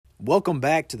Welcome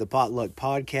back to the Potluck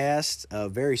Podcast, a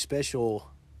very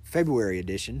special February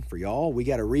edition for y'all. We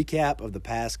got a recap of the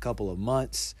past couple of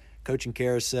months, coaching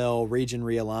carousel, region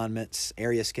realignments,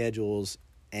 area schedules,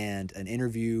 and an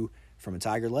interview from a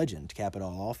Tiger legend to cap it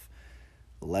all off.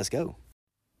 Let's go.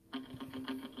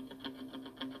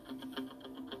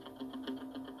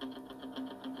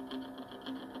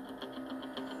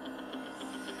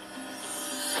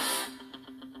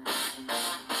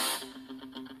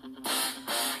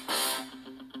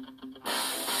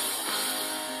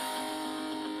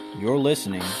 You're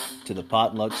listening to the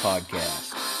Potluck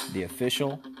Podcast, the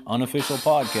official, unofficial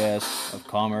podcast of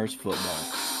Commerce Football.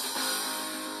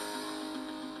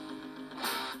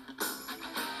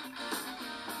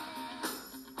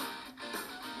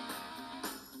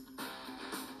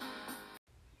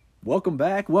 Welcome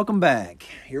back.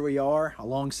 Here we are,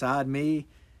 alongside me,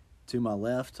 to my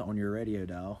left on your radio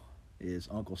dial is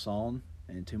Uncle Son,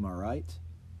 and to my right,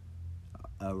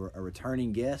 a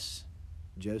returning guest,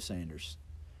 Joe Sanders.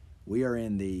 We are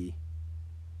in the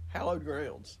hallowed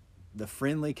grounds, the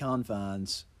friendly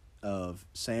confines of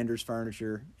Sanders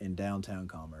Furniture in downtown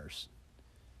Commerce.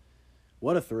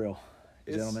 What a thrill,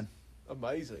 gentlemen.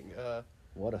 Amazing.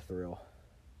 What a thrill.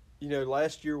 You know,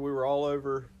 last year we were all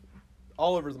over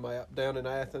the map, down in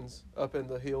Athens, up in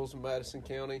the hills of Madison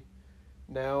County.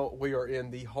 Now we are in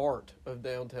the heart of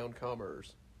downtown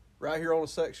Commerce, right here on a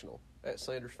sectional at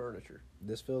Sanders Furniture.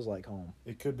 This feels like home.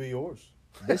 It could be yours.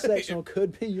 This sectional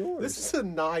could be yours. This is a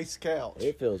nice couch.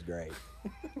 It feels great.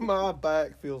 My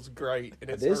back feels great, and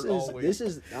it's hurt all week. This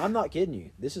is. I'm not kidding you.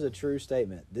 This is a true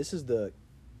statement. This is the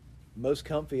most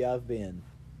comfy I've been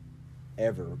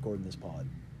ever recording this pod.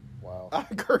 Wow. I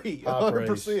agree,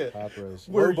 100%. High praise.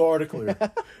 We're- No bar to clear.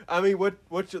 I mean, what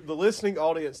the listening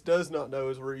audience does not know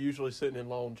is we're usually sitting in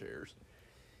lawn chairs.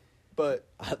 But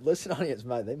Listen, audience,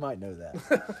 they might know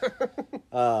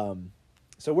that.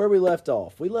 So where we left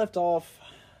off,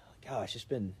 gosh, it's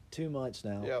been 2 months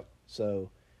now. Yep. So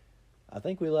I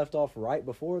think we left off right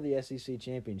before the SEC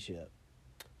championship.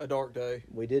 a dark day.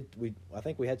 I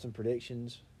think we had some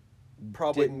predictions.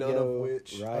 Probably Didn't none go of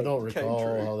which right. I don't came recall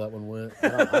true. how that one went.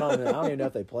 I don't even know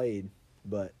if they played,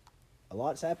 but a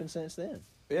lot's happened since then.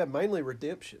 Yeah, mainly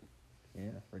redemption. Yeah,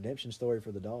 redemption story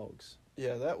for the dogs.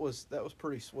 Yeah, that was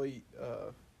pretty sweet.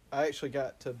 I actually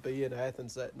got to be in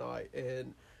Athens that night,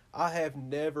 and I have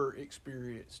never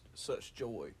experienced such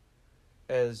joy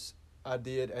as I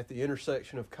did at the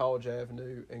intersection of College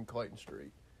Avenue and Clayton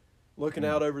Street. Looking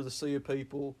out over the sea of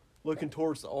people, looking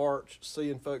towards the arch,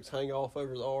 seeing folks hang off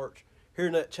over the arch,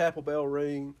 hearing that chapel bell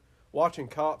ring, watching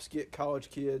cops get college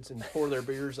kids and pour their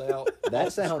beers out. That off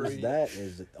the sounds. street. That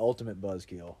is the ultimate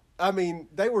buzzkill. I mean,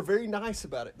 they were very nice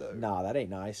about it, though. Nah, that ain't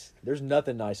nice. There's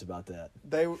nothing nice about that.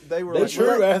 They were The like,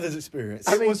 true Athens experience.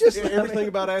 I mean, everything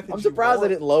about Athens. I'm you surprised they want.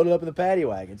 didn't load it up in the paddy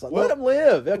wagon. It's like, Well- let them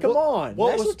live. Come on.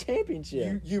 what National was-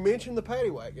 championship. You mentioned the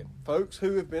paddy wagon. Folks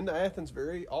who have been to Athens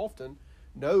very often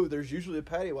know there's usually a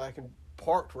paddy wagon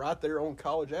parked right there on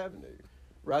College Avenue,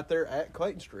 right there at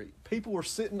Clayton Street. People were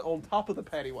sitting on top of the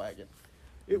paddy wagon.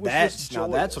 It was just That's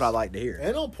joyous. what I like to hear.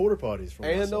 and on porta potties from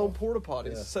And on porta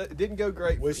potties. Yeah. So it didn't go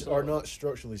great. for which some. are not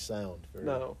structurally sound.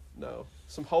 No.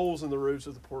 Some holes in the roofs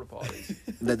of the porta potties.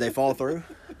 Did they fall through?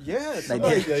 Yeah, They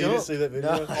somebody did. Yeah, you didn't jumped see that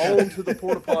video? onto the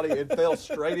porta potty and fell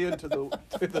straight into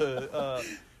the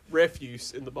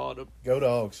refuse in the bottom. Go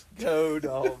Dogs. Go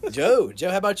dog. Joe,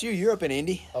 how about you? You're up in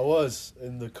Indy. I was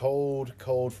in the cold,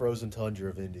 cold, frozen tundra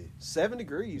of Indy. 7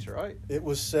 degrees, right? It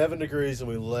was 7 degrees and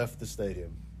we left the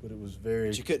stadium, but it was very.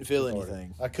 But you couldn't feel cathartic.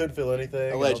 anything. I couldn't feel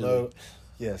anything. Allegedly. I don't know.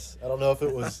 Yes, I don't know if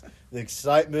it was the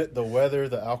excitement, the weather,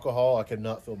 the alcohol. I could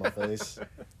not feel my face.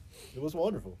 It was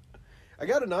wonderful. I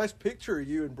got a nice picture of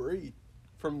you and Bree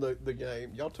from the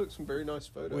game. Y'all took some very nice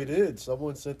photos. We did.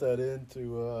 Someone sent that in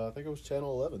to, I think it was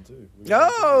Channel 11, too.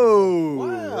 Oh,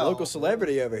 Wow. local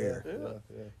celebrity over here.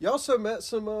 Yeah. You also met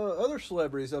some other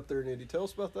celebrities up there in Indy. Tell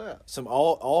us about that. Some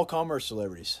all commerce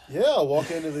celebrities. Yeah, I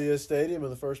walk into the stadium,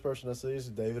 and the first person I see is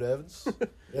David Evans,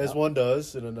 as one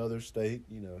does in another state,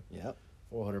 Yep.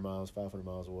 400 miles, 500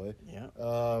 miles away.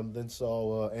 Yeah. Then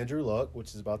saw Andrew Luck,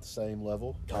 which is about the same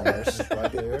level. Commerce is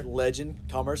right there. Legend,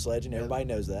 commerce legend. Everybody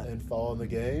knows that. And following the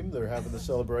game, they're having the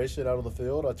celebration out on the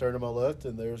field. I turn to my left,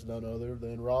 and there's none other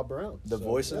than Rob Brown. The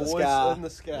voice of the Voice sky. in the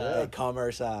sky. Yeah,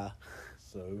 commerce eye.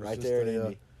 So it was Right just there in a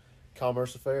Indy.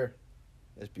 commerce affair.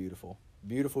 That's beautiful.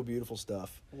 Beautiful, beautiful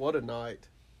stuff. What a night.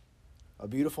 A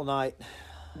beautiful night.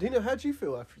 Dino, how'd you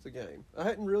feel after the game? I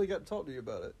hadn't really got to talk to you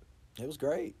about it. It was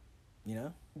great.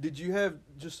 Did you have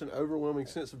just an overwhelming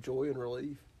sense of joy and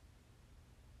relief?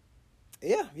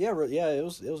 Yeah. It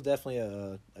was definitely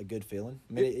a good feeling.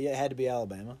 I mean, it had to be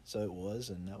Alabama, so it was,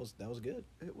 and that was good.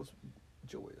 It was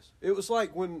joyous. It was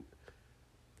like when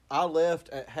I left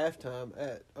at halftime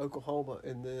at Oklahoma,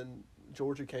 and then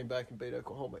Georgia came back and beat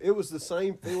Oklahoma. It was the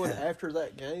same feeling after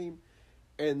that game,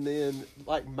 and then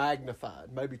like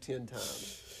magnified maybe 10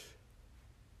 times.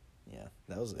 Yeah,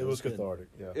 It was good. cathartic.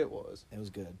 Yeah, It was. It was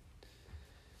good.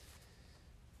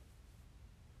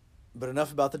 But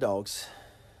enough about the Dogs.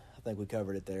 I think we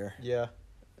covered it there. Yeah.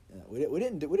 We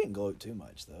didn't gloat too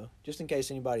much though, just in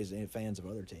case anybody's fans of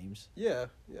other teams. Yeah.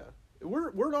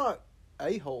 We're not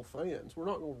a-hole fans. We're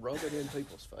not going to rub it in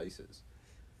people's faces.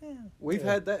 Yeah. We've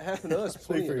had that happen to us speak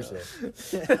plenty for of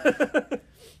yourself.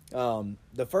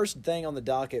 The first thing on the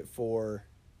docket for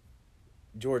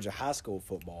Georgia high school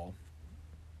football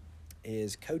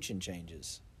is coaching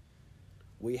changes.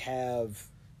 We have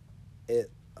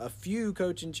a few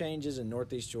coaching changes in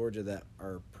Northeast Georgia that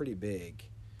are pretty big.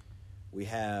 We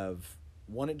have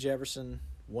one at Jefferson,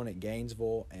 one at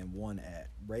Gainesville, and one at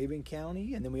Raven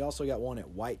County, and then we also got one at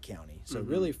White County. So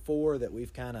really 4 that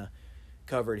we've kind of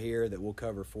covered here that we'll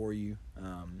cover for you.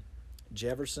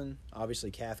 Jefferson,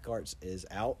 obviously Cathcart's is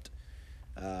out.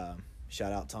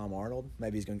 Shout out Tom Arnold.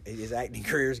 Maybe his acting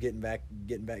career is getting back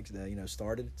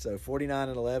started. So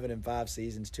 49-11 in 5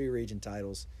 seasons, 2 region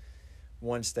titles,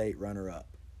 1 state runner-up.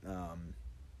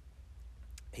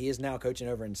 He is now coaching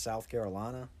over in South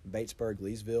Carolina, Batesburg,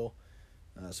 Leesville,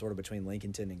 sort of between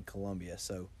Lincolnton and Columbia.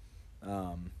 So,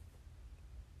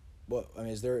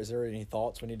 is there any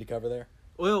thoughts we need to cover there?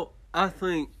 Well, I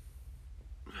think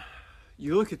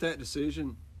you look at that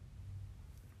decision,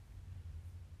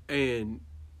 and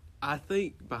I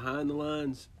think behind the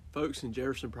lines, folks in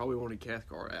Jefferson probably wanted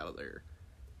Cathcart out of there.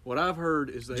 What I've heard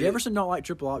is Jefferson don't like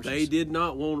triple options. They did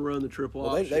not want to run the triple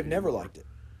option. They've never liked it.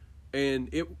 And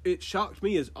it shocked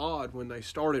me as odd when they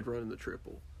started running the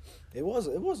triple. It was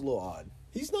a little odd.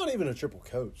 He's not even a triple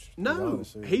coach. No,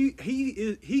 he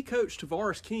coached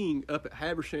Tavares King up at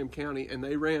Habersham County, and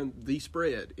they ran the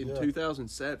spread in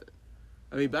 2007.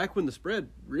 I mean, back when the spread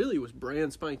really was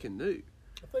brand spanking new.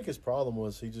 I think his problem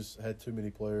was he just had too many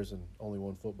players and only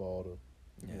one football to.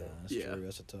 That's true.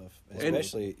 That's a tough,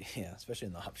 especially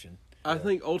in the option. I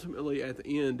think ultimately at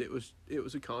the end it was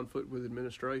a conflict with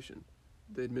administration.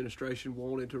 The administration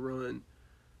wanted to run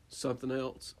something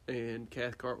else, and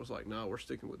Cathcart was like, "No, we're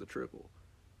sticking with the triple,"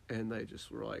 and they just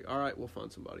were like, "All right, we'll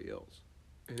find somebody else,"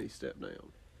 and he stepped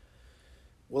down.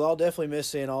 Well, I'll definitely miss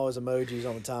seeing all his emojis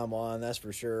on the timeline. That's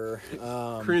for sure.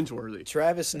 Cringeworthy.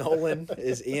 Travis Nolan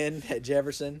is in at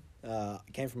Jefferson.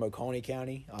 Came from Oconee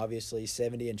County, obviously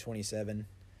 70-27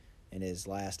 in his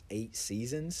last 8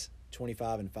 seasons,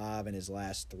 25-5 in his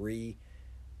last 3.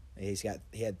 He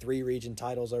had 3 region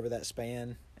titles over that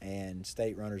span and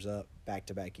state runners up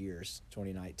back-to-back years,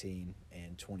 2019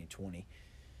 and 2020.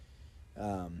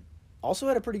 Also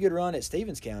had a pretty good run at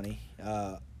Stevens County.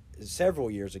 Several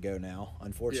years ago now,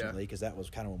 unfortunately, because that was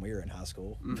kind of when we were in high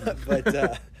school.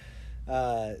 But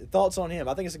thoughts on him?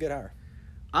 I think it's a good hire.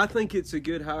 I think it's a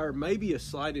good hire, maybe a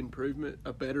slight improvement,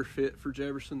 a better fit for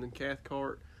Jefferson than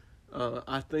Cathcart.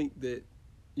 I think that,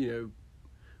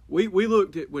 we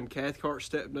looked at when Cathcart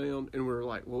stepped down, and we were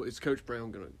like, well, is Coach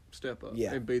Brown going to step up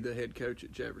and be the head coach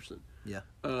at Jefferson? Yeah.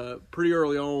 Pretty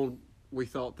early on, we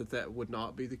thought that would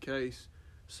not be the case.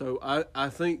 So I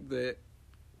think that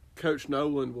Coach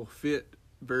Nolan will fit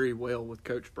very well with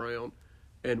Coach Brown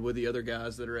and with the other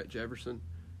guys that are at Jefferson.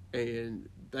 And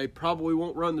they probably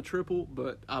won't run the triple,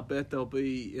 but I bet they'll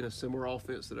be in a similar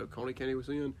offense that Oconee County was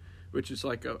in, which is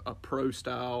like a pro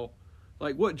style,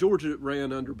 like what Georgia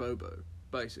ran under Bobo,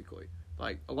 basically.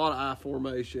 Like a lot of I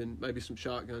formation, maybe some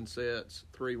shotgun sets,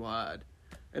 3 wide.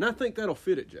 And I think that'll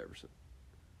fit at Jefferson.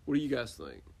 What do you guys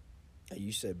think? Hey,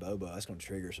 you said Bobo. That's going to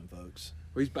trigger some folks.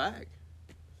 Well, he's back.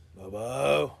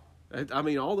 Bobo. I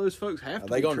mean, all those folks have to. Are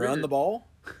they going to run the ball?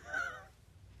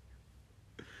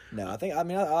 No, I think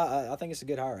it's a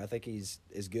good hire. I think he's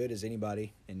as good as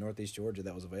anybody in Northeast Georgia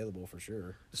that was available for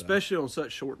sure. So. Especially on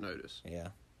such short notice. Yeah.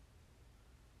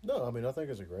 No, I mean, I think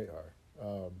it's a great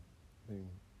hire.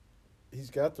 He's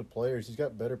got the players. He's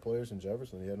got better players in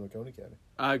Jefferson than he had in Oconee County.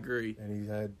 I agree. And he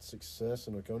had success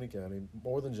in Oconee County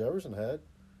more than Jefferson had.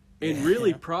 And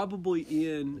really probably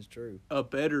in That's true. a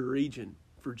better region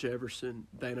for Jefferson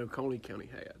than Oconee County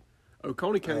had.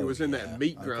 Oconee County was in that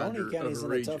meat grinder Oconee County's of a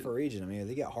in region. a tougher region. I mean,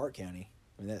 they got Hart County.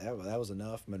 I mean, that was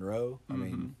enough. Monroe. I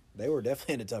mean, they were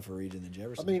definitely in a tougher region than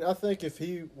Jefferson. I mean, I think if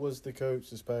he was the coach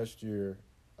this past year,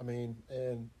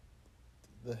 and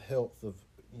the health of,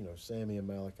 Sammy and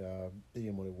Malachi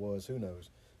being what it was, who knows?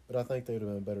 But I think they would have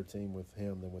been a better team with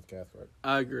him than with Cathcart.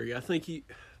 I agree. I think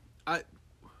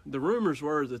the rumors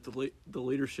were that the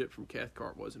leadership from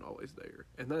Cathcart wasn't always there,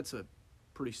 and that's a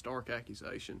pretty stark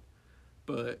accusation,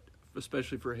 but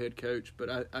especially for a head coach.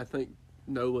 But I think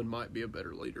Nolan might be a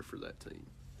better leader for that team.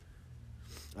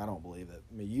 I don't believe it.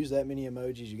 I mean, use that many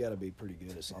emojis, you got to be pretty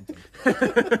good at something.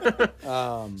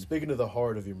 Speaking of the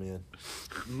heart of your men,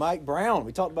 Mike Brown.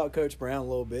 We talked about Coach Brown a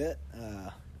little bit.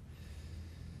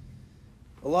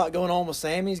 A lot going on with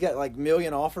Sammy. He's got like 1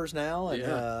 million offers now, and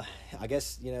I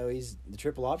guess he's the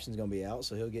triple option's going to be out,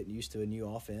 so he'll get used to a new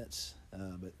offense.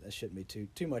 But that shouldn't be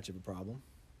too much of a problem.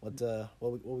 What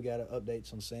we got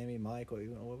updates on Sammy, Mike? What we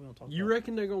going to talk about? You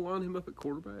reckon they're going to line him up at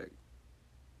quarterback?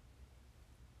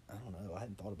 I don't know. I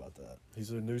hadn't thought about that.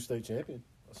 he's a new state champion.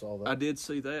 I saw that. I did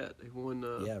see that. He won.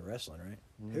 Wrestling,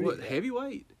 right? What,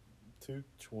 heavyweight?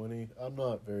 220. I'm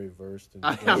not very versed in.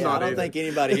 I'm I not don't either. think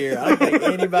anybody here. I don't think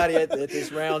anybody at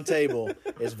this round table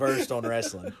is versed on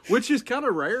wrestling. Which is kind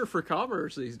of rare for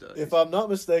Commerce these days. If I'm not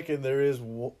mistaken, there is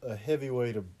a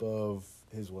heavyweight above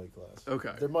his weight class.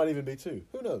 Okay. There might even be 2.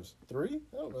 Who knows? 3?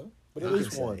 I don't know. But at He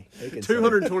least can one. say. He can say.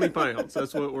 220 pounds.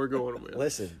 That's what we're going with.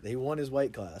 Listen, he won his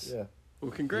weight class. Yeah.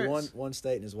 Well, He congrats. won one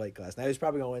state in his weight class. Now he's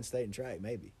probably going to win state and track,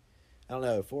 maybe. I don't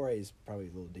know. 4A is probably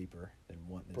a little deeper than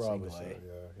one in Probably single so.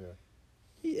 A. Yeah.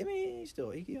 He'll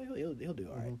do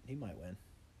all right. He might win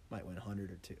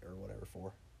 100 or 2 or whatever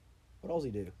 4. What else he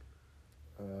do?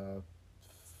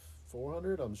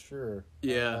 400. I'm sure.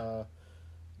 Yeah.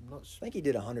 I'm not I sure. think he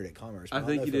did 100 at Commerce. I but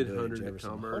think don't he know if did he'll do it 100 at Jefferson.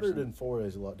 Commerce. 104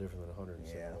 is a lot different than 100 in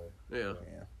Yeah. Segway. Yeah.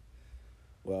 Yeah.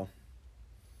 Well,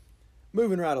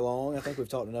 moving right along, I think we've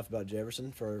talked enough about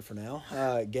Jefferson for now.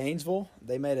 Gainesville,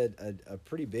 they made a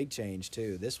pretty big change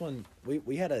too. This one,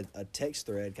 we had a text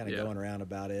thread kind of going around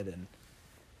about it, and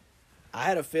I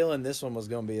had a feeling this one was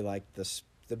going to be like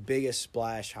the biggest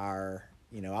splash hire.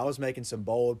 I was making some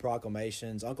bold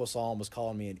proclamations. Uncle Saul was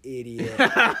calling me an idiot,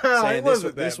 saying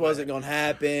this wasn't going to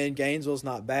happen. Gainesville's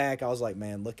not back. I was like,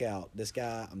 man, look out. This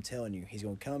guy, I'm telling you, he's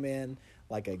going to come in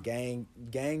like a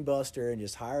gangbuster and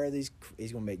just hire these.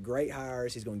 He's going to make great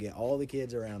hires. He's going to get all the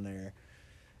kids around there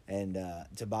and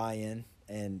to buy in.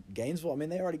 And Gainesville, I mean,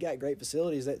 they already got great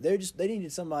facilities. They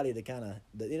needed somebody to kind of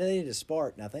they needed a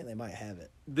spark, and I think they might have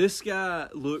it. This guy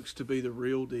looks to be the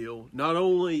real deal. Not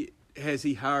only has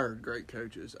he hired great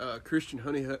coaches, Christian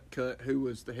Honeycutt, who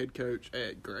was the head coach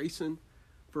at Grayson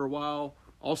for a while,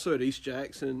 also at East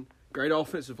Jackson, great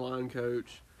offensive line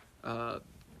coach,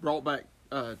 brought back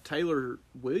Taylor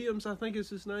Williams, I think is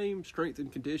his name, strength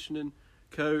and conditioning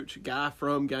coach, guy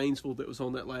from Gainesville that was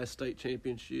on that last state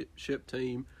championship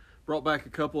team, brought back a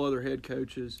couple other head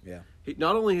coaches. Yeah.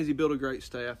 Not only has he built a great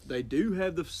staff, they do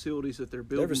have the facilities that they're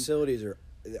building. Their facilities are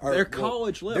they're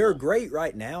college level. They're great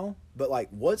right now, but like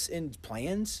what's in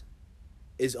plans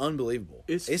is unbelievable.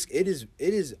 It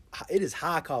is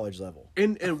high college level.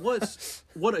 And what has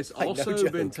Like, also no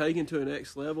been joke. taken to a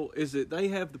next level is that they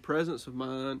have the presence of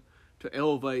mind to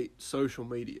elevate social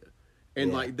media. And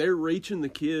Yeah. like they're reaching the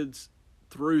kids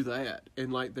through that,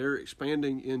 and like they're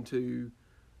expanding into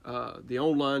the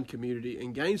online community,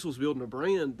 and Gainesville's building a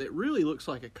brand that really looks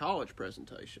like a college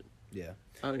presentation. Yeah.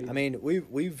 I mean,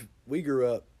 we grew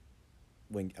up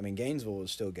Gainesville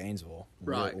was still Gainesville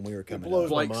Right. when we were It coming blows up.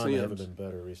 Blake my mind they Sims. haven't been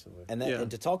better recently. And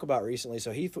to talk about recently,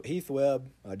 so Heath Webb,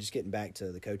 just getting back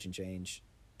to the coaching change,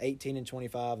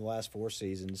 18-25 the last 4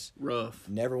 seasons. Rough.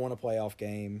 Never won a playoff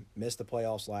game. Missed the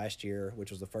playoffs last year, which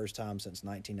was the first time since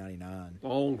 1999.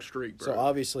 Long streak, bro. So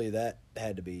obviously that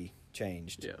had to be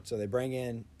changed. Yeah. So they bring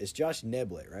in, it's Josh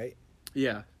Neblett, right?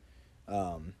 Yeah.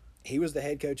 He was the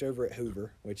head coach over at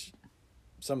Hoover, which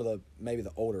maybe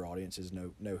the older audiences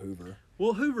know Hoover.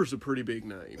 Well, Hoover's a pretty big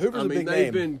name. Hoover's a big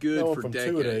they've name. been good No, for from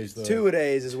decades. two-a-days, though.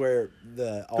 Two-a-days is where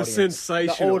the audience,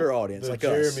 sensational- the older audience, The like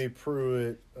us. Jeremy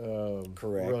Pruitt,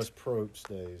 Correct. Russ Probst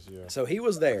days, yeah. So he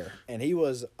was there, and he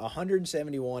was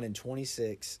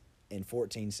 171-26 in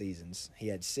 14 seasons. He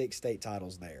had 6 state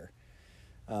titles there.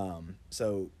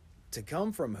 So to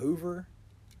come from Hoover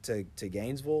to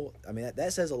Gainesville, I mean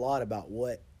that says a lot about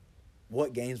what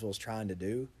Gainesville's trying to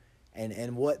do,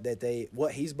 and what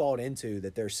he's bought into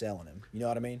that they're selling him. You know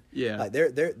what I mean? Yeah. Like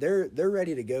they're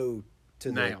ready to go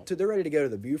to Now. they're ready to go to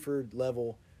the Buford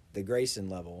level, the Grayson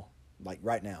level, like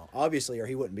right now. Obviously, or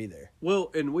he wouldn't be there.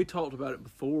 Well, and we talked about it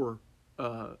before.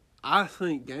 I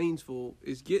think Gainesville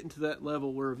is getting to that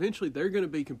level where eventually they're going to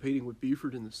be competing with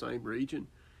Buford in the same region,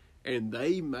 and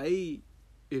they may,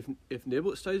 if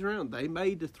Niblett stays around, they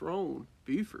may dethrone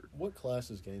Buford. What class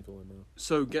is Gainesville in now?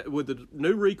 So with the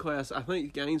new reclass, I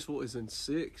think Gainesville is in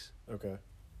 6A, Okay.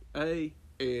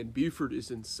 and Buford is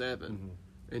in 7,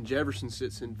 Mm-hmm. and Jefferson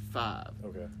sits in 5.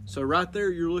 Okay. So right there,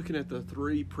 you're looking at the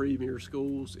 3 premier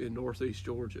schools in Northeast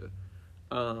Georgia.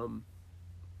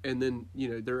 and then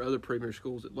there are other premier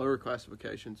schools at lower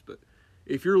classifications. But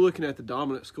if you're looking at the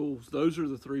dominant schools, those are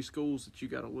the 3 schools that you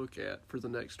got to look at for the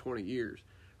next 20 years.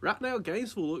 Right now,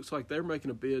 Gainesville looks like they're making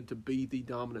a bid to be the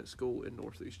dominant school in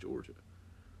Northeast Georgia.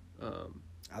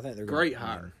 I think they're great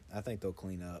hire. I think they'll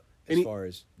clean up as far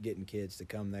as getting kids to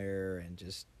come there and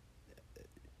just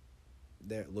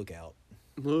look out.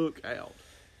 Look out.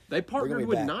 They partnered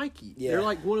with Nike. Yeah. They're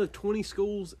like one of 20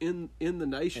 schools in the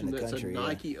nation in the that's country, a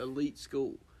Nike elite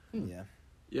school. Yeah.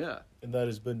 Yeah. And that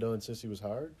has been done since he was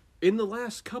hired? In the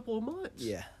last couple of months.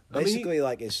 Yeah. Basically,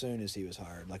 like as soon as he was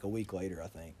hired, like a week later, I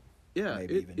think. Yeah,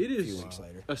 Maybe even it a is few weeks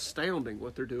later. astounding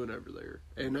what they're doing over there,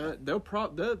 and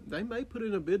they may put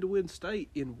in a bid to win state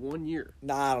in 1 year.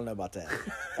 Nah, I don't know about that.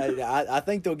 I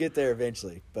think they'll get there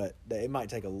eventually, but it might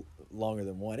take longer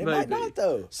than one. It might not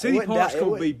though. City Park's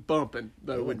going to be bumping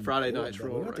though when Friday nights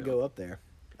roll around. We have to go up there.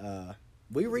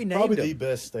 We renamed Probably them. the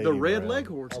best stadium. The Red around.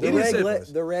 Leghorns.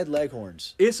 The Red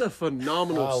Leghorns. It's a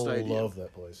phenomenal stadium. I love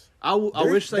that place. I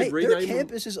wish they'd rename their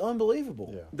campus is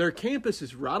unbelievable. Yeah. Their campus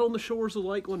is right on the shores of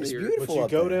Lake Lanier. It's beautiful. But you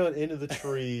up go there. down into the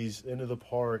trees, into the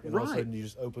park, and all of a Right. sudden you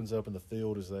just opens up and the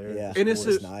field is there. Yeah. And It's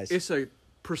nice. it's a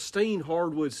pristine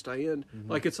hardwood stand.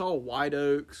 Like it's all white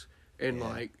oaks and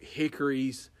like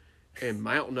hickories and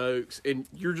mountain oaks, and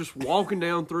you're just walking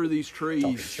down through these trees.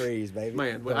 Talking trees, baby.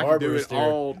 Man, The I can do arborist it here.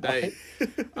 all day.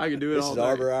 I can do it This all is day.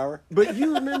 Arbor Hour. But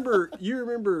you remember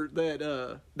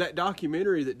that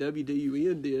documentary that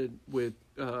WDUN did with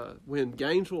when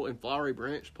Gainesville and Flowery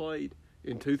Branch played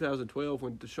in 2012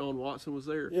 when Deshaun Watson was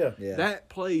there. Yeah. Yeah. That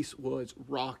place was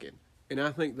rocking, and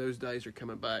I think those days are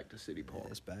coming back to City Park.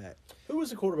 It's back. Who was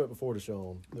the quarterback before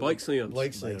Deshaun? Blake Sims.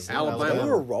 Blake Sims. Alabama. We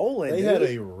were rolling. They dude. had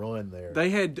a run there. They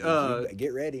had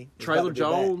Get ready. It's Traylor about to be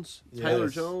back. Jones, Taylor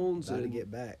Yes. Jones, About to and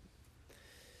get back.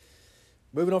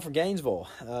 Moving on from Gainesville,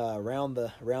 around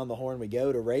the horn we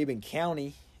go to Rabun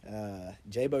County.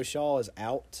 Jabo Shaw is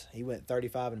out. He went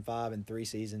 35-5 in 3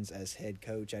 seasons as head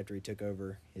coach after he took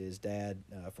over his dad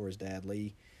for his dad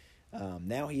Lee.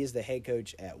 Now he is the head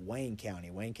coach at Wayne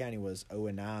County. Wayne County was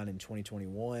 0-9 in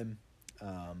 2021,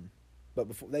 but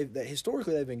before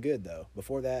historically they've been good though.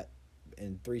 Before that,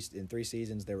 in three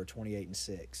seasons they were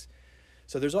 28-6.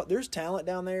 So there's talent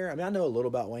down there. I mean, I know a little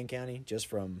about Wayne County just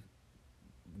from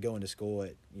going to school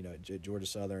at Georgia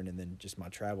Southern, and then just my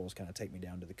travels kind of take me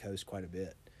down to the coast quite a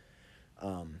bit.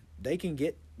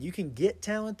 You can get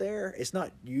talent there. It's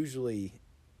not usually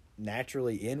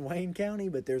naturally in Wayne County,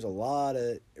 but there's a lot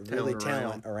of really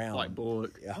talent around. like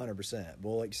Bullock. 100%.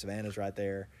 Bullock, Savannah's right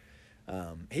there.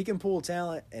 He can pull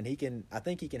talent, and I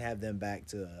think he can have them back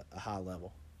to a high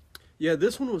level. Yeah,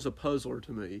 this one was a puzzler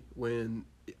to me when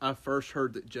I first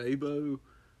heard that Jabo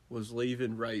was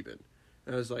leaving Rabun.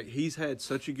 And I was like, he's had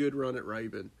such a good run at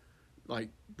Rabun. Like,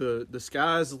 the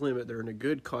sky's the limit. They're in a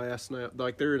good class now.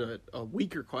 Like, they're in a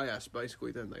weaker class,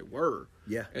 basically, than they were.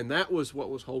 Yeah. And that was what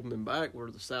was holding them back, were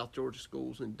the South Georgia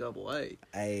schools in AA.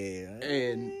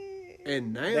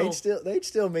 And now they'd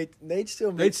still meet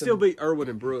beat Irwin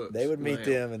and Brooks. They would meet now.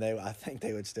 them, and I think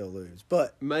they would still lose.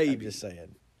 But Maybe. I'm just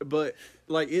saying. But,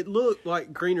 like, it looked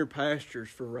like greener pastures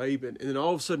for Rabun, and then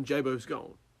all of a sudden Jabo's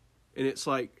gone. And it's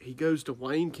like he goes to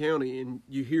Wayne County, and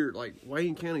you hear, like,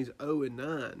 Wayne County's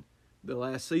 0-9 the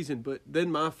last season. But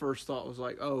then my first thought was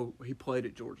like, oh, he played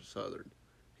at Georgia Southern.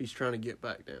 He's trying to get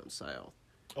back down south.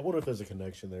 I wonder if there's a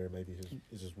connection there. Maybe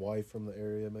is his wife from the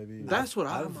area? Maybe That's what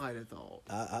I might have thought.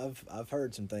 I've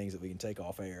heard some things that we can take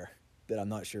off air that I'm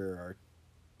not sure are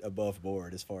above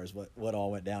board as far as what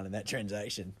all went down in that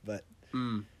transaction. But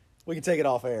we can take it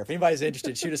off air. If anybody's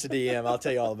interested, shoot us a DM. I'll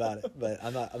tell you all about it. But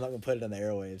I'm not going to put it on the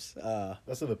airwaves.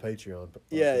 That's in the Patreon.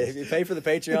 Yeah, if you pay for the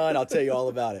Patreon, I'll tell you all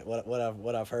about it.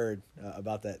 What I've heard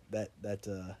about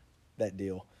that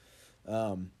deal.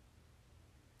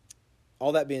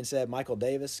 All that being said, Michael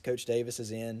Davis, Coach Davis,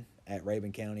 is in at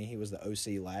Rabun County. He was the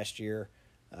OC last year.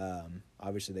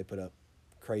 Obviously, they put up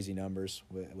crazy numbers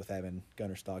with having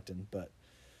Gunnar Stockton, but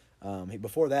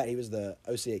before that, he was the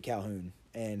OC at Calhoun,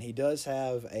 and he does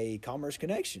have a Commerce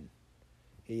connection.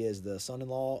 He is the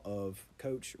son-in-law of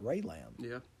Coach Ray Lamb.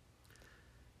 Yeah.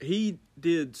 He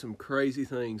did some crazy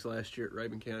things last year at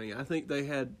Rabun County. I think they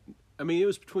had, it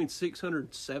was between 600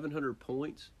 and 700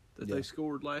 points that they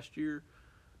scored last year.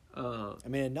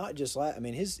 Not just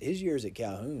his years at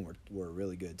Calhoun were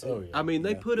really good too. Oh, yeah.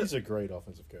 They put up. He's a great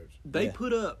offensive coach. They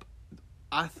put up,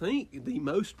 I think, the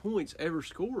most points ever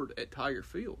scored at Tiger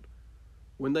Field.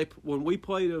 When we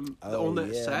played them on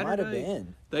that Saturday, might have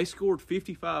been. They scored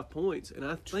 55 points, and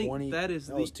I think that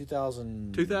was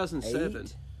 2007. 2007.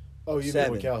 Oh, you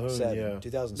mean with Calhoun?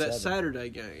 2007. That Saturday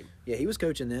game. Yeah, he was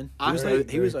coaching then. I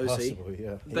He was Very OC. possibly,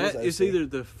 yeah. That is either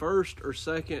the first or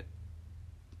second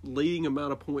leading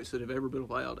amount of points that have ever been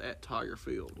allowed at Tiger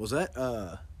Field. Was that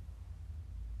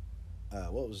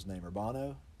what was his name?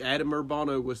 Urbano? Adam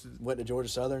Urbano was Went to Georgia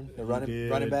Southern, the did.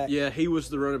 running back. yeah, he was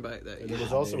the running back that And year. there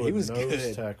was also dude, he a was nose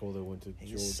good. tackle that went to He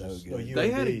Georgia. was so good. No, They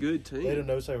had a UAB. good team. They had a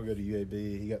nose tackle go to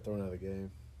UAB. He got thrown out of the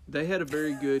game. They had a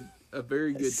very good team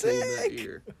that Sick.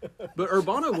 year. But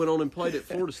Urbano went on and played at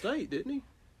Florida State, didn't he?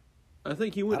 I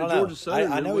think he I went to don't know. Georgia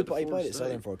Southern. I and know he went to played Florida at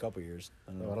Southern State. for a couple years.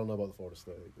 I don't No, know. I don't know about the Florida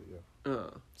State, but yeah.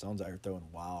 Sounds like you're throwing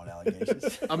wild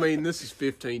allegations. I mean, this is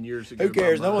 15 years ago. Who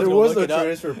cares? by No my one's There gonna was look no it up.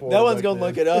 transfer portal No one's back gonna then.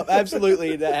 look it up.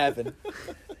 Absolutely, that happened.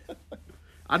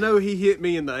 I know he hit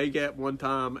me in the A gap one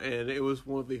time, and it was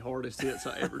one of the hardest hits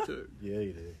I ever took. Yeah,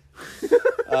 he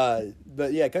did.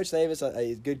 But yeah, Coach Davis,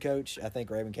 he's a good coach. I think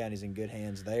Raven County's in good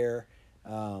hands there.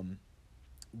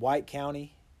 White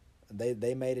County,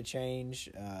 they made a change.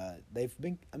 They've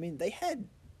been. I mean, they had.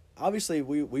 Obviously,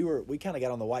 we kind of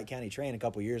got on the White County train a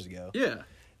couple years ago. Yeah.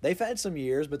 They've had some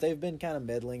years, but they've been kind of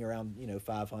meddling around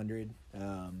 500.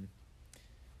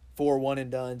 4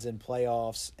 one-and-dones in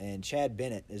playoffs, and Chad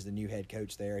Bennett is the new head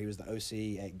coach there. He was the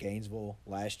OC at Gainesville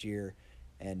last year,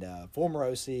 and former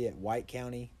OC at White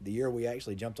County the year we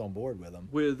actually jumped on board with him.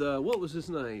 With, what was his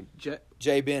name?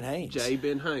 J. Ben Haynes. J.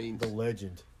 Ben Haynes. The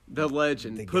legend. The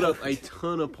legend. The Put up goat. a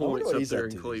ton of I wonder points what up he's there up in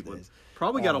to these Cleveland. days.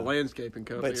 Probably got a landscaping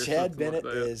company But or Chad something Bennett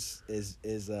like that.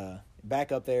 is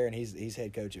back up there, and he's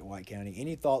head coach at White County.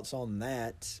 Any thoughts on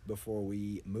that before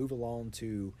we move along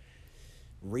to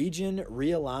region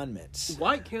realignments?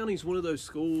 White County's one of those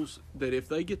schools that if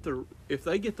they get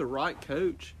the right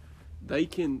coach, they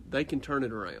can turn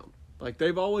it around. Like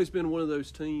they've always been one of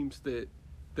those teams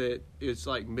that is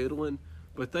like middling,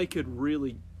 but they could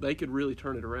really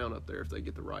turn it around up there if they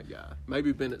get the right guy.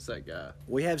 Maybe Bennett's that guy.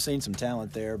 We have seen some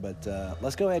talent there, but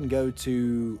let's go ahead and go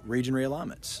to region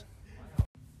realignments.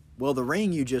 Well, the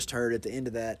ring you just heard at the end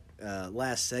of that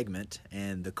last segment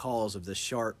and the cause of the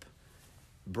sharp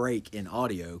break in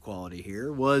audio quality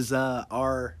here was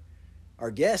our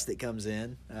guest that comes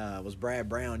in was Brad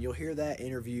Brown. You'll hear that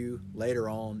interview later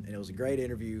on, and it was a great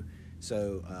interview.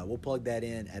 So we'll plug that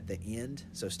in at the end.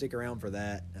 So stick around for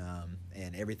that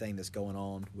and everything that's going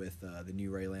on with the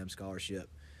new Ray Lamb Scholarship.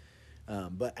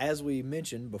 But as we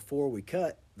mentioned before we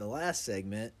cut the last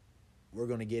segment, we're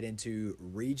going to get into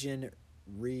region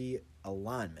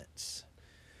realignments.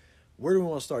 Where do we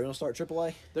want to start? You want to start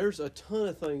AAA? There's a ton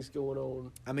of things going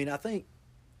on. I mean, I think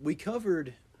we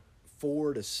covered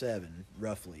 4 to 7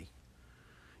 roughly.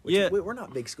 Which Yeah. we're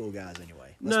not big school guys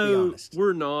anyway. Let's be No, honest.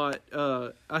 we're not.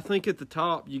 I think at the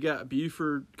top you got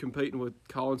Buford competing with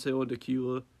Collinsville and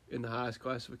Decula in the highest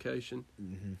classification.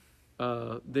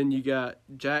 Mm-hmm. Then you got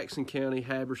Jackson County,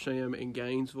 Habersham, and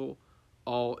Gainesville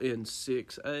all in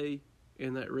 6A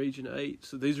in that Region 8.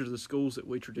 So these are the schools that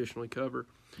we traditionally cover.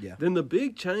 Yeah. Then the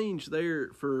big change there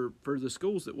for the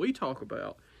schools that we talk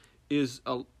about is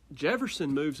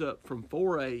Jefferson moves up from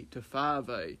 4A to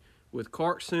 5A with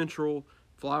Clark Central,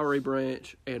 Flowery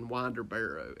Branch, and Winder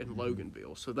Barrow and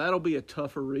Loganville. So that'll be a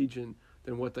tougher region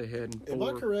than what they had in 4.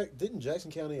 Am I correct? Didn't Jackson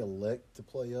County elect to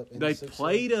play up in They the 6A?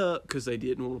 played up because they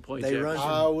didn't want to play They Jefferson. run from-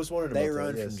 I was wondering they about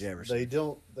run that. from Yes. Jefferson. They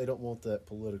don't want that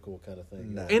political kind of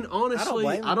thing. No. And honestly,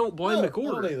 I don't blame No,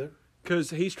 McCorder. I don't either.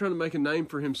 Because he's trying to make a name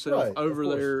for himself Right, of over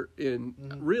course. there in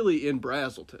really in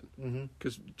Brazelton. Mm-hmm.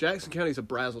 Because Jackson County is a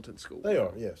Brazelton school. They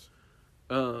are, yes.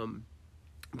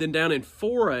 Then down in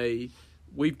 4A,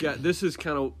 we've got, this is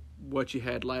kind of what you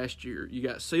had last year. You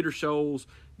got Cedar Shoals,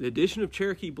 the addition of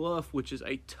Cherokee Bluff, which is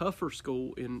a tougher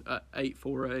school in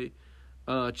 8-4A,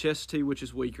 Chestatee, which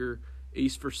is weaker,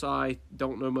 East Forsyth,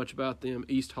 don't know much about them,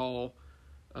 East Hall,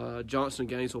 Johnson and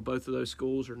Gainesville, both of those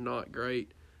schools are not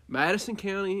great. Madison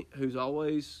County, we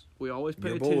always pay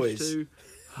Your attention boys. to,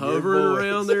 hovering boys.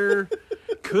 around there.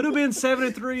 Could have been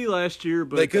 7-3 last year,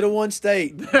 but They could have won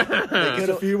state. They could A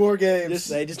have. few more games.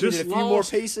 They just Just needed a few more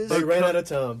lost. pieces. They ran out of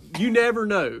time. you never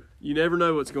know. You never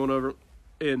know what's going over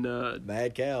in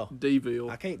Mad Cow. D-ville.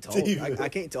 I can't talk. Deville. I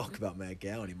can't talk about Mad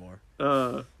Cow anymore.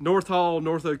 North Hall,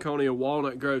 North Oconee, and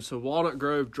Walnut Grove. So Walnut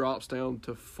Grove drops down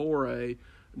to 4A.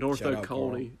 North Shout out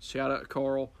Oconee. Shout out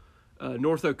Carl.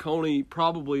 North Oconee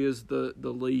probably is the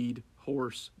lead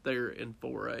horse there in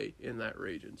 4A in that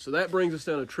region. So that brings us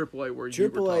down to AAA where you were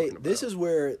talking AAA. about. This is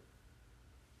where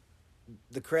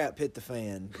the crap hit the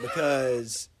fan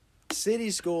because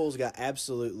city schools got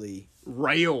absolutely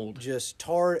railed. just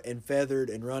tarred and feathered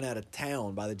and run out of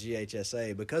town by the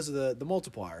GHSA because of the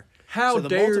multiplier. How So the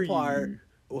dare multiplier,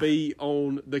 you be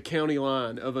on the county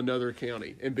line of another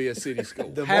county and be a city school?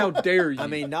 The How mul- dare you? I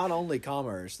mean, not only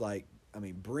Commerce, like I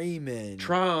mean, Bremen,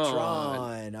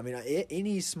 Tron. I mean,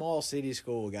 any small city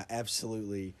school got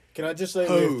absolutely. Can I just say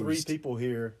we have 3 Hosed. people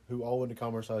here who all went to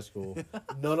Commerce High School.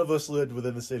 None of us lived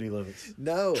within the city limits.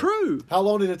 No. True. How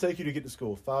long did it take you to get to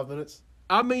school? 5 minutes?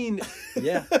 I mean,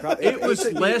 Yeah. It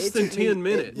was less than 10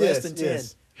 minutes. Less Yes, than 10.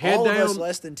 yes. Head All of us down.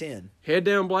 less than 10. head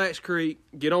down Blacks Creek,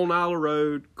 get on Isla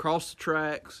Road, cross the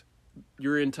tracks,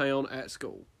 you're in town at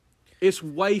school. It's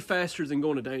way faster than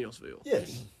going to Danielsville,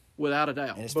 Yes. without a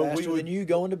doubt. And it's But we faster would- than you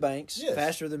going to Banks. Yes.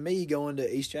 Faster than me going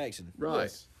to East Jackson. Right.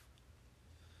 Yes.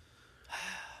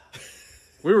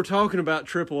 We were talking about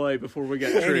AAA before we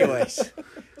got triggered. Anyways,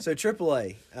 so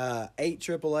AAA, 8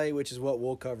 AAA, which is what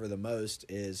we'll cover the most,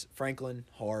 is Franklin,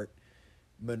 Hart,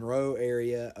 Monroe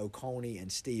area, Oconee,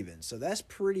 and Stevens. So that's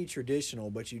pretty traditional,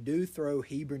 but you do throw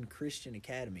Hebron Christian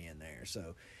Academy in there.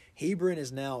 So Hebron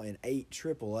is now in 8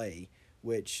 AAA,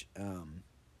 which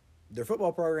their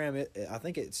football program, I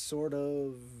think it's sort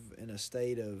of in a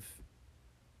state of,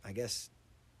 I guess,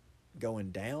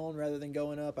 going down rather than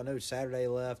going up. I know Saturday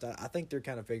left. I think they're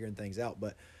kind of figuring things out.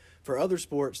 But for other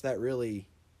sports, that really,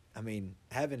 I mean,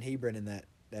 having Hebron in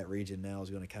that region now is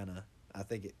going to kind of, I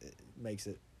think it makes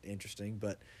it interesting.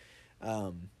 But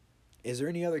is there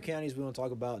any other counties we want to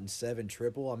talk about in 7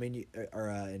 triple? I mean,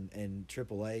 in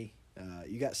AAA,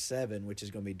 you got 7, which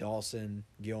is going to be Dawson,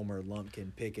 Gilmer,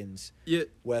 Lumpkin, Pickens, Yeah,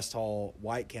 West Hall,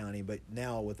 White County. But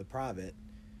now with the private,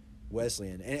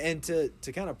 Wesleyan. And to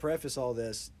kind of preface all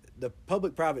this, the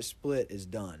public-private split is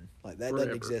done. Like, that doesn't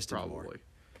forever, exist anymore.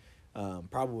 probably.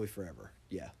 Probably forever.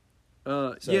 Yeah.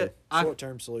 So, Yeah,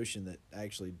 short-term solution that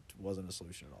actually wasn't a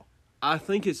solution at all. I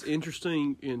think it's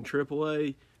interesting in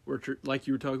AAA, where, like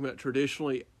you were talking about,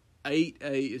 traditionally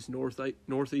 8A is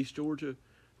Northeast Georgia.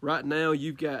 Right now,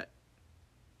 you've got,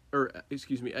 8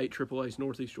 AAA is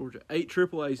Northeast Georgia. 8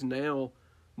 AAA is now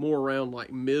more around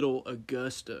like middle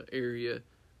Augusta area,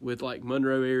 with like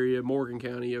Monroe area, Morgan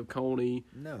County, Oconee.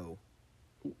 No.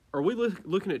 Are we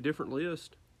looking at different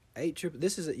lists? 8 triple.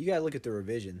 This is you got to look at the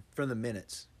revision from the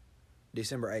minutes.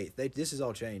 December 8th. This is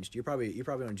all changed. You're probably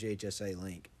on GHSA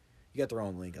link. You got the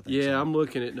wrong link, I think. Yeah, so. I'm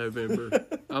looking at November.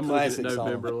 I'm Classic looking at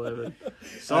November Solomon. 11.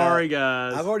 Sorry,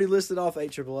 guys. I've already listed off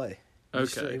 8 AAA.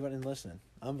 Okay. He wasn't listening.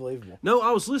 Unbelievable. No,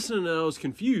 I was listening and I was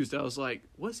confused. I was like,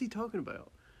 what's he talking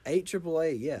about? 8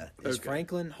 AAA, yeah. It's Okay.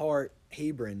 Franklin, Hart,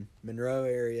 Hebron, Monroe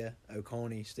area,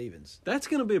 Oconee, Stevens. That's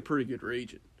going to be a pretty good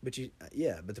region. But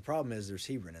but the problem is there's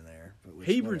Hebron in there. But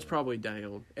Hebron's whatever. probably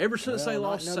down. Ever since they Well,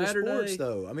 lost not in other Saturday. sports,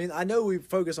 though. I mean, I know we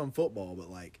focus on football, but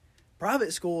like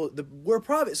private school, where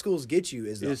private schools get you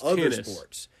is the Is other tennis.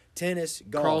 sports, tennis,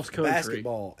 golf, Cross country.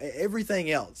 basketball,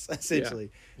 everything else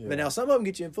essentially. Yeah. But now some of them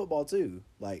get you in football too,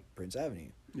 like Prince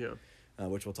Avenue, Yeah.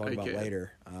 which we'll talk about Okay.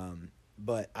 later.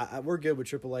 But we're good with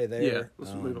AAA there. Yeah,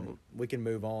 let's move on. We can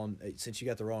move on. Since you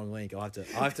got the wrong link, I'll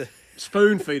have to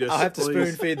Spoon feed us. I'll have to please.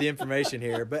 spoon feed the information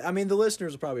here, but I mean the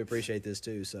listeners will probably appreciate this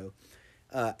too. So,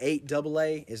 8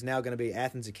 AA is now going to be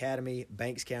Athens Academy,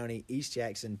 Banks County, East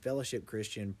Jackson, Fellowship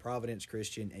Christian, Providence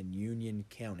Christian, and Union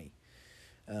County.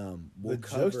 We'll The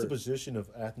cover juxtaposition of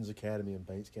Athens Academy and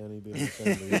Banks County being the same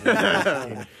region is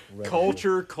incredible.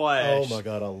 Culture clash. Oh my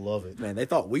God, I love it. Man, they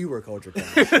thought we were culture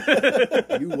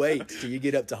clash. You wait till you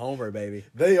get up to Homer, baby.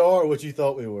 They are what you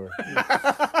thought we were.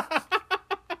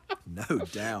 No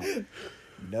doubt.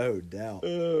 No doubt.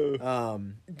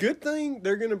 Good thing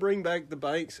they're going to bring back the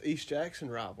Banks East Jackson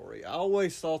rivalry. I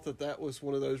always thought that was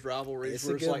one of those rivalries It's a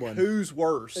where it's good like, one. who's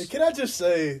worse? Hey, can I just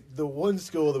say the one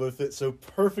school that would fit so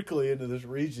perfectly into this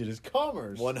region is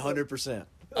Commerce. 100%.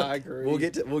 I agree. We'll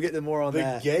get to more on The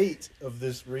that. gate of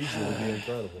this region would be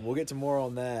incredible. We'll get to more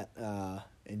on that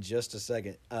in just a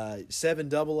second.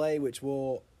 7 AA, which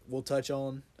we'll touch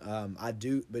on. I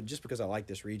do, but just because I like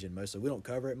this region mostly, we don't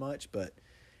cover it much. But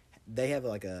they have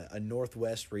like a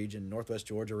Northwest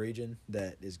Georgia region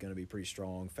that is going to be pretty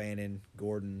strong. Fannin,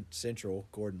 Gordon Central,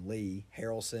 Gordon Lee,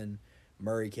 Harrelson,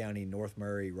 Murray County, North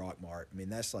Murray, Rockmart. I mean,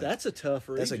 that's That's a tough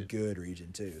region. that's a good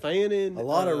region too. Fannin. A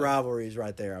lot of rivalries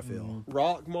right there. I feel.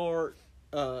 Rockmart.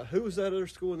 Who was that other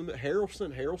school in the middle?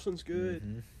 Harrelson. Harrelson's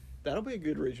good. That'll be a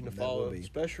good region to Mm-hmm. That will follow, be.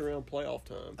 especially around playoff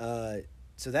time.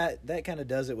 So that kind of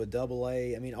does it with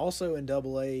AA. I mean, also in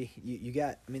AA, you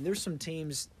got. I mean, there's some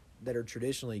teams that are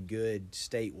traditionally good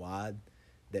statewide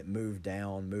that moved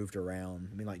around.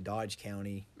 I mean, like Dodge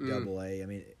County AA. I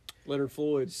mean, Leonard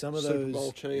Floyd, some of Super those.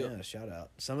 Bowl champ. Yeah, shout out.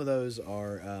 Some of those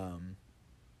are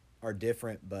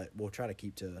different, but we'll try to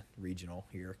keep to regional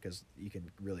here because you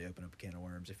can really open up a can of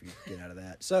worms if you get out of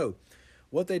that. So,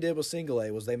 what they did with single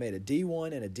A was they made a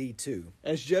D1 and a D2.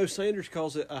 As Joe Sanders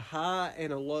calls it, a high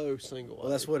and a low single. Well,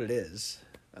 that's what it is.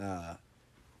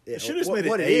 It should have made it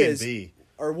what A it is, and B.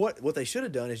 or what they should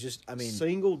have done is just, I mean,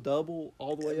 single, double,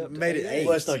 all the way up to made it 8.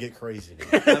 Let's not get crazy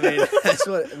now. I mean, that's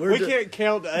what We can't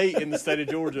count to 8 in the state of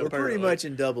Georgia. We're apparently. pretty much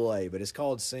in Double A, but it's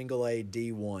called Single A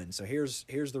D1. So here's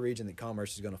the region that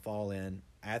Commerce is going to fall in: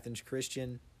 Athens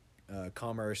Christian,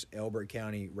 Commerce, Elbert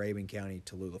County, Rabun County,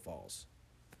 Tallulah Falls.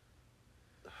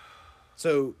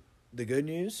 So the good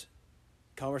news,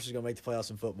 Commerce is going to make the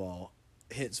playoffs in football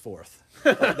henceforth.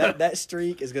 that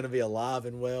streak is going to be alive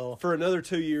and well for another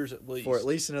 2 years at least. for at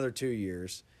least another 2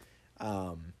 years.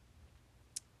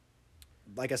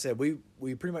 Like I said, we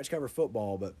pretty much cover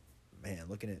football, but man,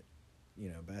 looking at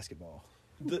basketball.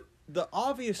 The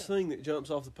obvious thing that jumps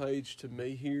off the page to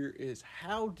me here is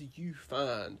how do you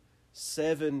find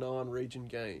 7 non-region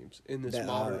games in this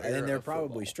modern era? And they're of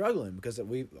probably football? struggling because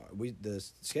the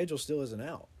schedule still isn't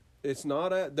out. It's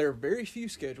not out. There are very few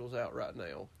schedules out right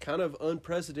now. Kind of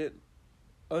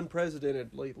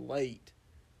unprecedentedly late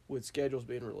with schedules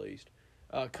being released.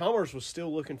 Commerce was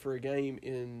still looking for a game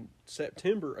in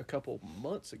September a couple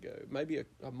months ago, maybe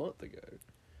a month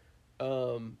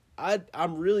ago.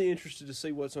 I'm really interested to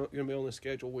see what's going to be on the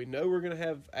schedule. We know we're going to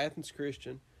have Athens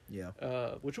Christian, Yeah.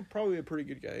 which will probably be a pretty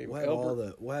good game.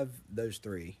 We'll have those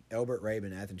 3: Elbert,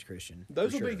 Rabun, Athens Christian.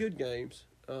 Those for will be sure. good games,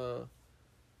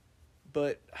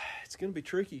 but it's going to be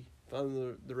tricky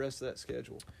finding the rest of that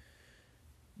schedule.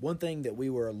 One thing that we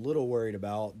were a little worried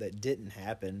about that didn't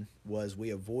happen was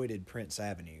we avoided Prince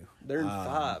Avenue. They're in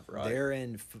 5, right? They're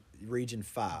in Region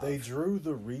 5. They drew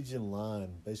the region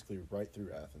line basically right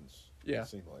through Athens. Yeah. It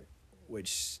seemed like.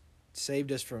 which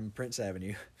saved us from Prince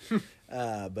Avenue.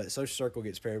 But Social Circle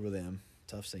gets paired with them.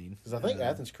 Tough scene. Because I think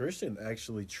Athens Christian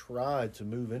actually tried to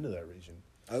move into that region.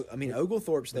 I mean,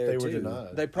 Oglethorpe's But there they were too.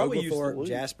 denied. They probably Oglethorpe, used to lose.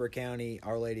 Jasper County,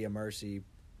 Our Lady of Mercy,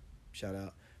 shout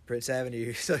out, Prince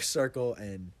Avenue, Social Circle,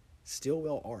 and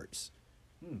Stillwell Arts.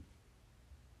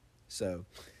 So,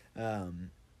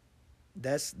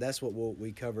 that's what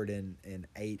we covered in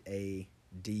 8A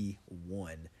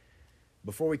D1.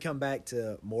 Before we come back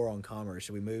to more on Commerce,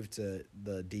 should we move to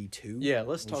the D2? Yeah,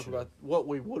 let's talk about what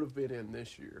we would have been in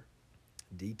this year.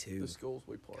 D2. The schools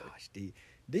we play. Gosh,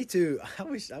 D2.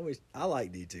 I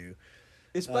like D2.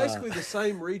 It's basically the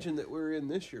same region that we're in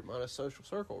this year, minus Social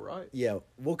Circle, right? Yeah,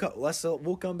 we'll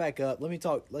come back up. Let's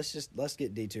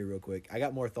get D2 real quick. I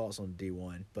got more thoughts on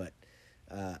D1, but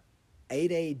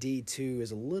 8A D2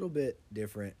 is a little bit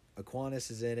different. Aquinas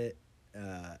is in it.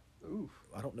 Oof.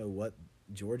 I don't know what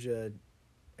Georgia,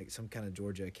 like some kind of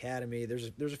Georgia Academy. There's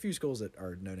a few schools that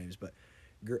are no names, but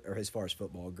or as far as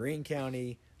football, Greene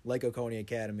County, Lake Oconee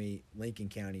Academy, Lincoln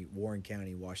County, Warren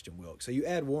County, Washington Wilkes. So you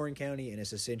add Warren County, and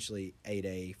it's essentially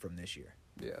 8A from this year.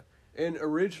 Yeah. And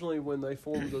originally, when they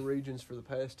formed the regions for the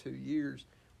past 2 years,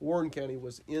 Warren County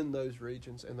was in those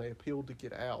regions, and they appealed to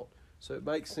get out. So it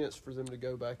makes sense for them to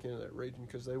go back into that region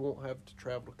because they won't have to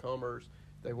travel to Commerce.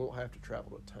 They won't have to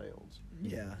travel to towns.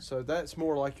 Yeah, So that's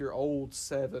more like your old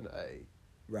 7A,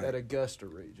 right. that Augusta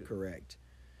region. Correct.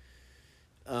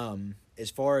 As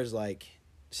far as like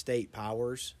state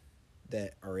powers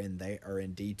that are in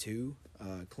D2,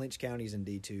 Clinch County's in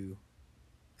D2.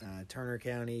 Turner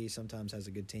County sometimes has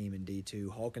a good team in D2.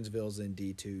 Hawkinsville's in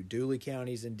D2. Dooley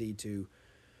County's in D2.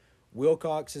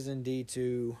 Wilcox is in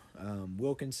D2.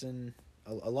 Wilkinson.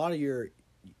 A lot of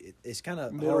it's kind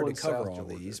of Middle hard to and cover South all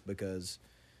Georgia. these because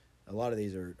a lot of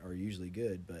these are usually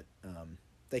good, but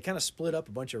they kind of split up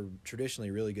a bunch of traditionally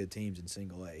really good teams in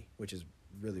single A, which is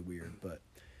really weird. But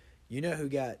you know who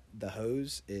got the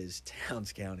hose is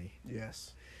Towns County.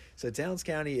 Yes. So Towns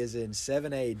County is in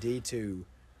 7A D2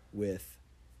 with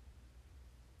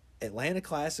Atlanta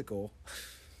Classical,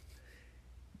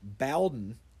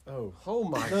 Bowden, Oh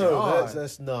my No, God.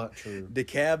 that's not true.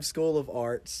 DeKalb School of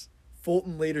Arts,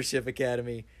 Fulton Leadership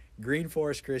Academy, Green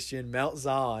Forest Christian, Mount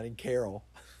Zion, and Carroll.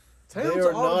 They Towns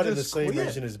are ought to not in the just same quit.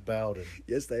 region as Bowden.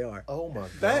 Yes, they are. Oh my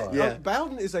That god! Yeah.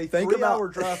 Bowden is a Think 3-hour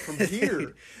about- drive from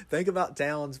here. Think about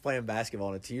Towns playing basketball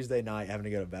on a Tuesday night, having to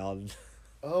go to Bowden.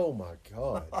 Oh my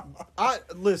god!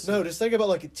 Listen. No, just think about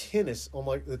like a tennis on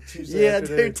like the Tuesday Yeah,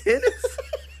 afternoon. dude, tennis.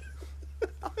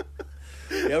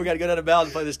 Yeah, we got to go down to Bowden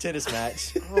and play this tennis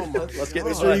match. Oh my Let's get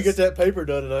Make this sure right. you get that paper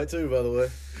done tonight too. By the way,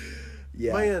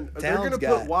 Yeah, Man, they're going to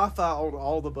put Wi-Fi on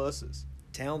all the buses.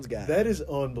 Towns got that is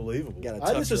unbelievable. Got a I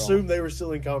tough just draw. assumed they were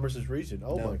still in Commerce's region.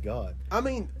 Oh No. my god! I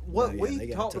mean, what No, yeah, they we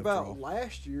got a talked tough about draw.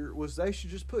 last year was they should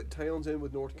just put Towns in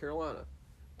with North Carolina.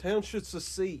 Towns should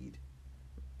secede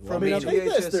Well, from I mean, I each think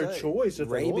that's their BHSA. choice. If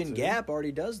they want Raven to. Gap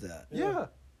already does that. Yeah.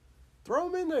 Throw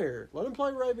them in there. Let them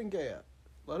play Raven Gap.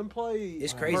 Let them play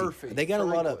It's crazy. Murphy. They got a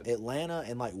lot of Franklin. Atlanta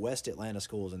and like West Atlanta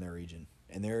schools in their region,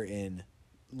 and they're in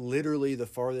literally the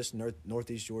farthest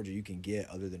northeast Georgia you can get,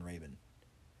 other than Raven.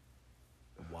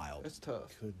 wild. That's tough.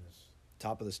 Goodness.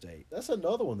 Top of the state. That's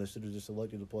another one that should have just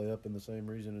elected to play up in the same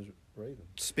region as Raven.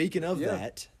 Speaking of Yeah.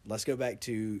 that, let's go back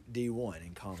to D1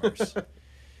 in Commerce.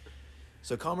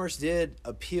 So Commerce did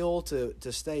appeal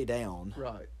to stay down,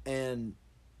 Right. and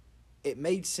it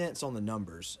made sense on the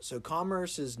numbers. So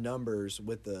Commerce's numbers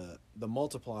with the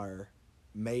multiplier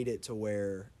made it to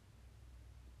where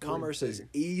Commerce is 42.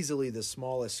 easily the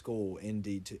smallest school in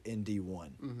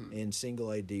D1, Mhm. in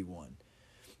single A D1,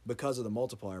 because of the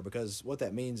multiplier. Because what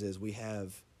that means is we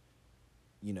have,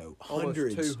 Almost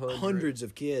 200. hundreds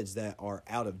of kids that are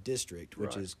out of district,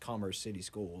 which Right. is Commerce City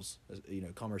schools,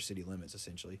 Commerce City limits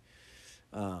essentially.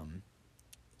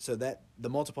 So that the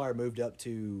multiplier moved up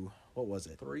to, what was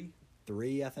it?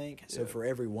 3, I think. So Yeah. for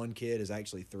every one kid is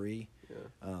actually 3.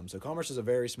 Yeah. So Commerce is a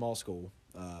very small school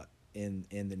in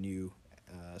the new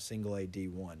single A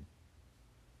D1.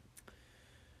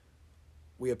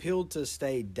 We appealed to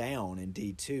stay down in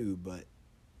D2, but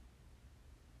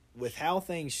with how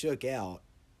things shook out,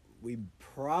 we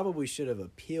probably should have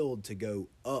appealed to go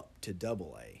up to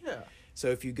Double A. Yeah. So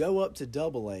if you go up to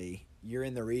Double A, you're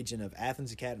in the region of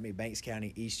Athens Academy, Banks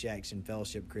County, East Jackson,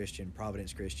 Fellowship Christian,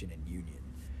 Providence Christian, and Union,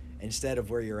 instead of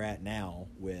where you're at now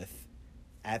with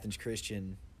Athens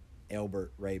Christian,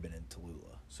 Elbert, Rabun, and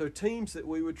Tallulah. So teams that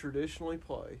we would traditionally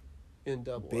play in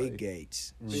Double A. Big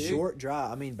gates, Big. short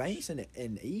drive. I mean, Banks and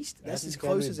East, that's Athens as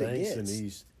close Academy, as it Banks gets. and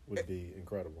East would be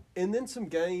incredible. And then some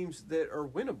games that are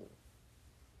winnable.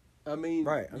 I mean,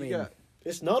 Right, I you mean- got,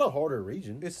 It's not a harder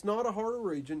region. it's not a harder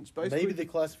region. It's basically Maybe the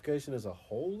classification as a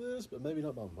whole is, but maybe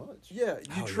not by much. yeah. You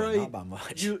Oh, yeah, trade not by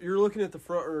much. You're looking at the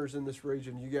front runners in this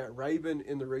region. You got Rabun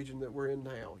in the region that we're in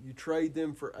now. You trade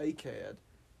them for ACAD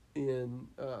in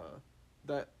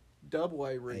that Double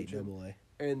A region. Double A.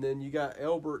 And then you got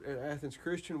Elbert and Athens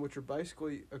Christian, which are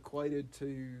basically equated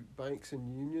to Banks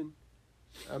and Union.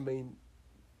 I mean,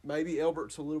 maybe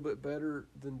Elbert's a little bit better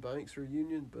than Banks or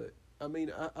Union, but I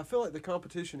mean, I feel like the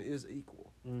competition is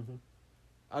equal. Mm-hmm.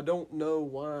 I don't know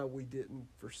why we didn't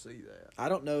foresee that. I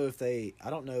don't know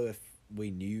if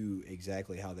we knew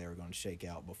exactly how they were going to shake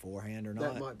out beforehand or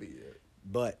not. That might be it.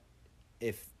 But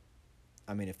if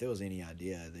there was any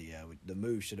idea, the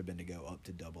move should have been to go up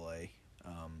to Double A.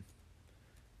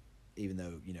 Even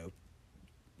though,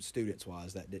 students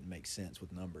wise that didn't make sense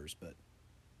with numbers, but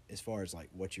as far as like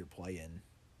what you're playing,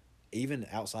 even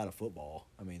outside of football,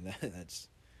 I mean that's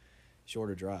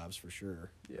shorter drives for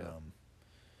sure. Yeah.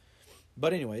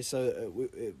 But anyway, so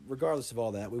regardless of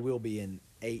all that, we will be in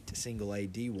 8 single A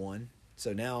D1.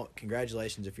 So now,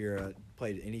 congratulations if you're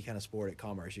played any kind of sport at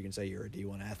Commerce. You can say you're a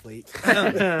D1 athlete,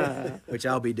 which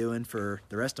I'll be doing for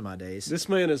the rest of my days. This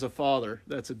man is a father.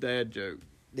 That's a dad joke.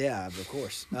 Yeah, of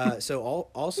course. So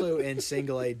also in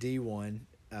single A D1,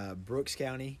 Brooks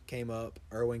County came up,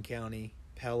 Irwin County,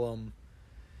 Pelham.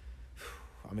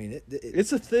 I mean,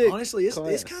 It's a thick honestly, it's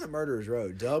class. kind of murderer's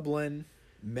row. Dublin,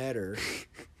 Metter.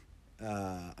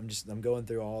 I'm going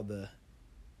through all the.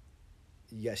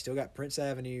 You guys still got Prince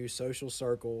Avenue, Social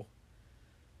Circle.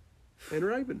 And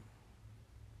Rabun.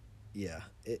 Yeah,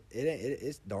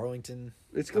 it's Darlington.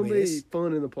 It's I going mean, to be it's-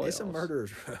 fun in the playoffs. It's a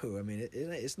murderer's row. I mean,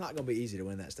 it's not going to be easy to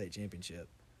win that state championship.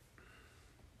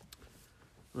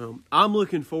 I'm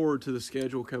looking forward to the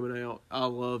schedule coming out. I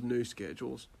love new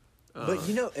schedules. But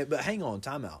but hang on,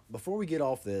 time out. Before we get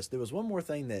off this, there was one more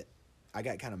thing that I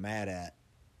got kind of mad at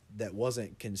that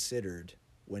wasn't considered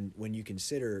when you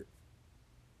consider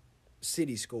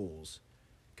city schools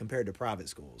compared to private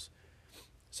schools.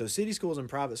 So city schools and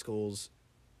private schools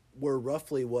were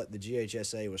roughly what the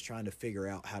GHSA was trying to figure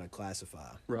out how to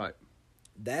classify. Right,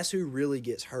 That's who really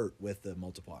gets hurt with the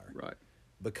multiplier. right.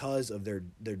 Because of their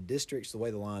districts, the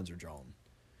way the lines are drawn.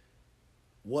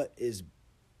 What is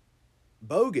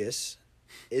bogus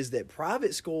is that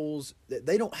private schools,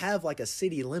 they don't have like a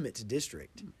city limits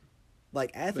district.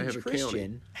 Like Athens have a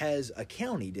Christian has a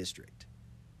county district.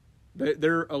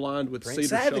 They're aligned with Prince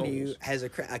Cedar Avenue Shoals. has a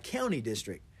county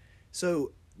district.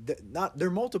 So their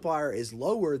multiplier is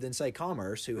lower than say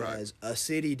Commerce, who Right. has a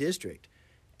city district.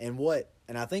 And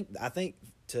I think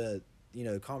to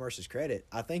Commerce's credit,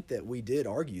 I think that we did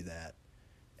argue that,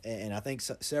 and I think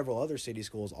several other city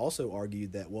schools also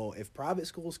argued that, well, if private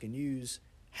schools can use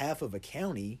half of a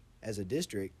county as a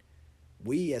district,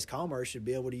 we as Commerce should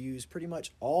be able to use pretty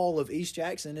much all of East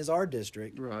Jackson as our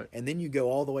district. Right. And then you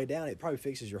go all the way down, it probably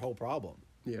fixes your whole problem.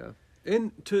 Yeah.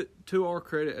 And to our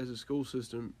credit as a school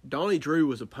system, Donnie Drew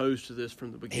was opposed to this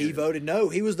from the beginning. He voted no.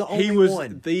 He was the only He was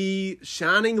one. the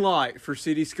shining light for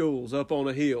city schools up on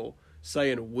a hill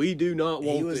saying, we do not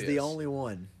want He was this. the only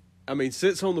one. I mean,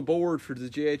 sits on the board for the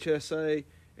GHSA,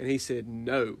 and he said,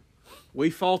 no. We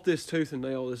fought this tooth and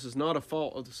nail. This is not a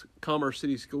fault of the Commerce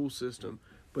City school system.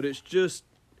 but it's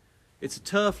a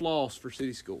tough loss for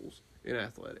city schools in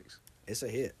athletics. It's a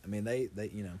hit. I mean, they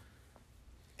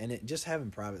and it just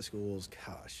having private schools,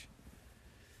 gosh.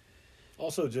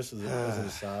 Also, just as an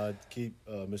aside, keep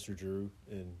Mr. Drew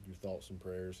in your thoughts and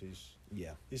prayers.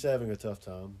 He's having a tough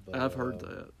time. But, I've heard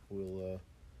that. We'll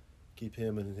keep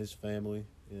him and his family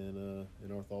in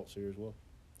our thoughts here as well.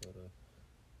 But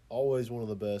always one of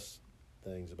the best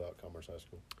things about Commerce High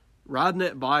School. Riding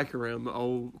that bike around the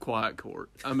old quiet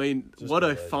court. I mean, Just what a a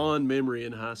legend. fond memory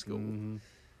in high school. Mm-hmm.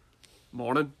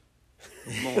 Morning.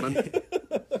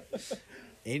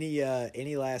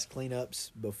 Any last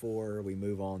cleanups before we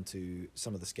move on to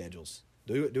some of the schedules?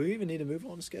 Do we even need to move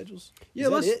on to schedules? Yeah,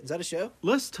 Is that a show?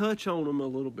 Let's touch on them a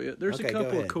little bit. There's Okay, a go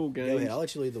couple of ahead. cool Go games. ahead. I'll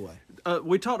let you lead the way.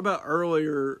 We talked about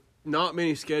earlier, not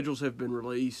many schedules have been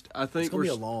released. I think It's going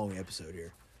to be a long episode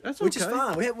here. that's Which okay. is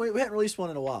fine. We haven't released one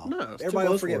in a while. No, it's everybody too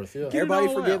will much forgive. worth, yeah. Get it Everybody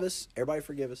all forgive out. us. Everybody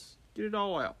forgive us. Get it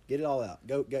all out. Get it all out.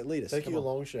 Go lead us. Take Come you a on.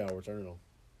 long shower. Turn it on.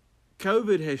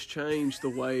 COVID has changed the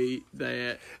way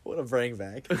that What a bring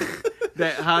back.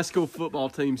 that high school football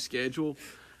team schedule.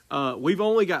 We've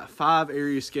only got 5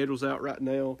 area schedules out right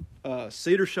now.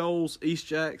 Cedar Shoals, East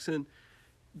Jackson,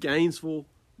 Gainesville,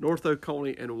 North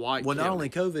Oconee, and White Well, County. not only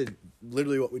COVID,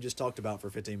 literally what we just talked about for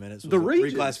 15 minutes was The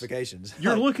regions. reclassifications.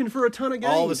 You're looking for a ton of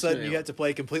games all of a sudden now. you have to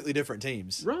play completely different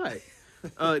teams. Right.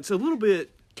 It's a little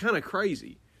bit kind of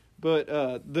crazy. But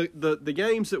the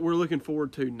games that we're looking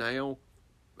forward to now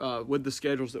with the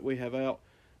schedules that we have out,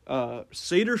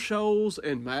 Cedar Shoals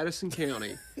and Madison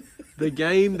County, the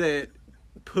game that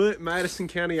put Madison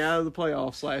County out of the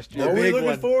playoffs last year. Are we big looking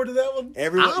one. forward to that one?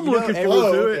 Everyone, I'm you know, looking everyone-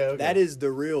 forward to it. Okay. That is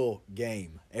the real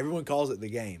game. Everyone calls it the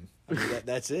game. I mean,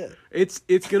 that's it. It's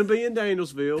going to be in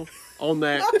Danielsville on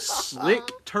that slick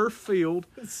turf field.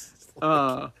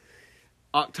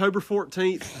 October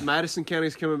 14th, Madison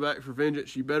County's coming back for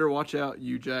vengeance. You better watch out,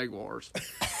 you Jaguars,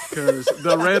 because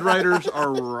the Red Raiders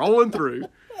are rolling through.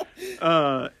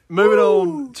 Moving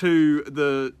on to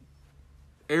the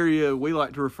area we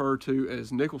like to refer to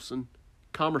as Nicholson,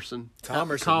 Commerson.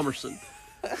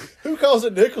 Who calls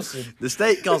it Nicholson? The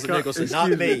state calls it Nicholson, not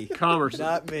me. Commerson.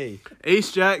 Not me.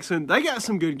 East Jackson, they got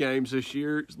some good games this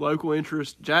year. It's local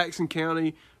interest. Jackson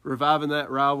County reviving that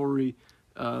rivalry.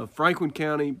 Franklin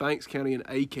County, Banks County, and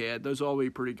ACAD. Those will all be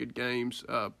pretty good games.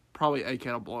 Probably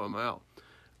ACAD will blow them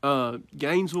out.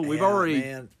 Gainesville, we've Yeah, already.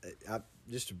 Man,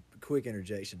 just a quick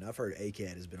interjection. I've heard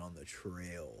ACAD has been on the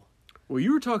trail. Well,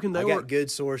 you were talking. I They were got good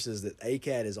sources that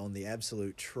ACAD is on the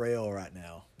absolute trail right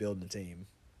now, building a team.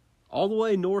 all the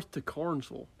way north to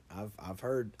Carnesville. I've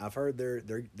heard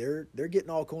they're getting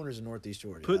all corners in Northeast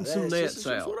Georgia. Putting some nets That's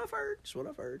out. what I've heard. That's what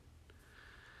I've heard.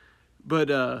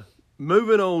 But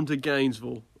moving on to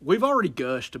Gainesville, we've already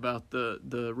gushed about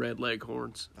the Red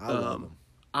Leghorns. I love them.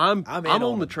 I'm in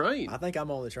on the them. train. I think I'm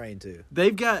on the train too.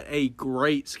 They've got a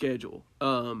great schedule.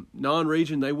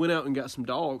 Non-region, they went out and got some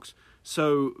dogs.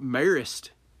 So Marist,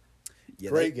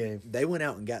 Yeah, Great they, game. They went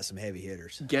out and got some heavy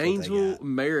hitters. That's what they Gainesville, got.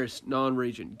 Marist,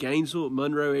 non-region. Gainesville,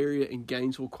 Monroe area, and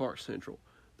Gainesville, Clark Central.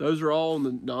 Those are all on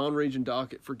the non-region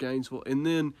docket for Gainesville. And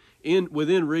then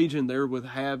within region, they're with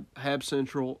Hab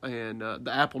Central and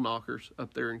the Apple Knockers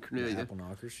up there in Cornelia. The Apple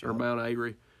Knockers. Or yeah. Mount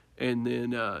Avery. And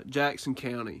then Jackson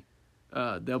County.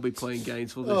 They'll be playing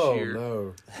Gainesville this Oh, year.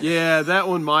 no. Yeah, that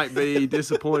one might be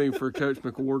disappointing for Coach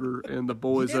McWhorter and the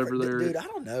boys over there. Dude, I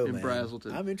don't know, in man.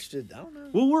 Brazelton. I'm interested. I don't know.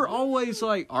 Well, we're always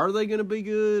like, are they going to be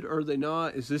good or are they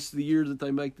not? Is this the year that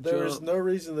they make the There's jump? no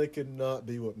reason they could not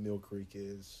be what Mill Creek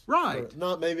is. Right.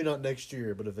 Or maybe not next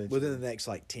year, but eventually. Within the next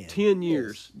like 10. 10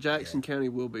 years, Jackson County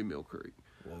will be Mill Creek.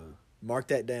 Whoa. Mark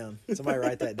that down. Somebody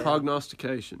write that down.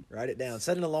 Prognostication. Write it down.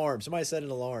 Set an alarm. Somebody set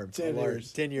an alarm. 10 Alert.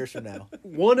 years. 10 years from now.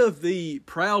 One of the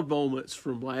proud moments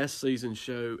from last season's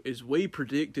show is we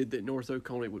predicted that North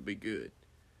Oconee would be good.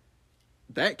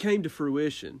 That came to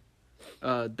fruition.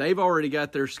 They've already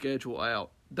got their schedule out.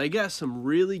 They got some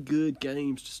really good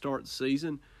games to start the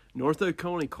season. North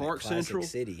Oconee, Clark Classic Central,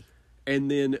 City. and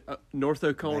then North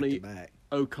Oconee, Back to back.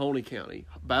 Oconee County,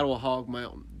 Battle of Hog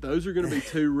Mountain. Those are going to be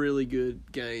two really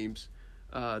good games.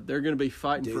 They're going to be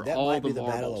fighting Dude, for that all might the be the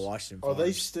marbles. Battle of Washington Are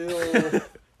they Farms. still?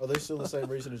 Are they still the same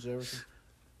reason as Jefferson?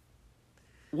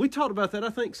 We talked about that. I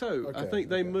think so. Okay, I think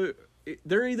they okay. move.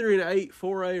 They're either in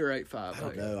 8-4A or 8-5. I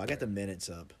don't know. I got the minutes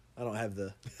up. I don't have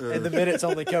the... Uh. And the minutes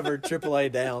only covered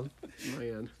AAA down.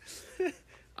 Man,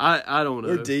 I don't know.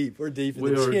 We're deep. We're deep in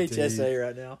We the are GHSA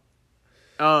right now.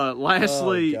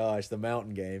 Lastly, Oh, gosh. The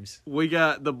mountain games. we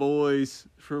got the boys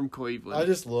from Cleveland. I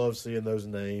just love seeing those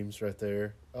names right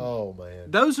there. Oh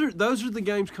man. those are the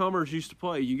games Commerce used to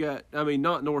play. You got, I mean,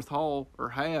 not North Hall or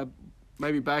Hab,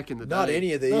 maybe back in the Not day.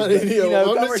 any of these. Not But, any you of know, them.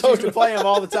 I'm Commerce just used to talking play them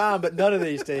all the time, but none of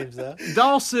these teams, though.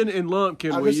 Dawson and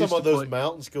Lumpkin. I'm we just used talking to about those play.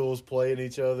 mountain schools playing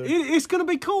each other. It's going to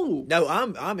be cool. No,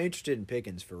 I'm interested in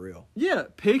Pickens for real. Yeah,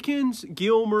 Pickens,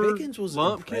 Gilmer, Pickens was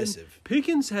Lumpkin. impressive.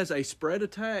 Pickens has a spread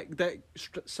attack. That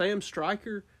Sam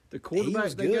Stryker, the He quarterback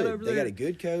was they got good. over They there, got a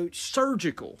good coach.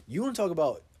 surgical. You want to talk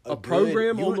about A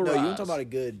program you on want, the No, you want rise. to talk about a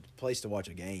good place to watch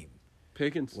a game.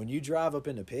 Pickens. When you drive up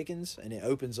into Pickens and it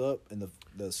opens up and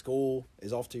the school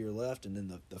is off to your left and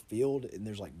then the field and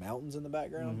there's like mountains in the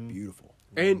background, beautiful.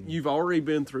 And you've already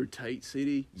been through Tate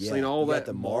City, seen all you got that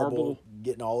the marble.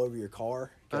 getting all over your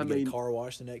car. Got I to get mean, a car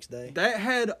wash the next day. That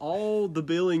had all the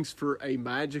billings for a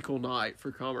magical night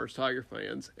for Commerce Tiger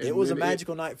fans. And It was a then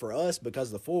magical night for us because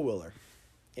of the four wheeler.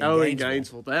 in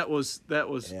Gainesville. That was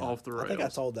Yeah. off the rails. I think I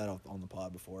told that on the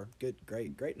pod before. Good,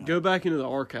 great night. Go back into the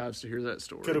archives to hear that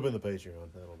story. Could have been the Patreon.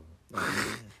 I don't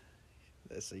know.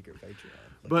 That secret Patreon.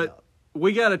 Look But out.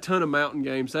 we got a ton of mountain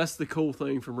games. That's the cool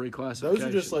thing from reclassification. Those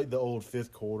are just like the old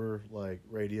fifth quarter like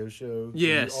radio show.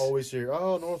 Yes. You always hear,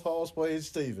 North Hall's playing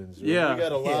Stevens. Or, Yeah. We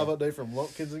got a live Yeah. update from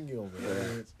Lumpkins and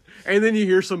Gilmer. And then you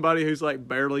hear somebody who's like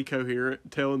barely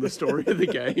coherent telling the story of the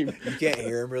game. You can't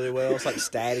hear him really well. It's like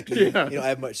staticky. Yeah. You don't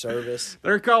have much service.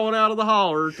 They're calling out of the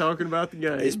holler talking about the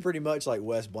game. It's pretty much like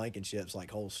Wes Blankenship's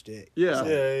like whole stick. Yeah.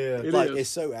 Yeah. It like is. it's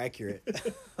so accurate.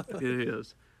 It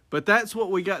is. But that's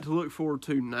what we got to look forward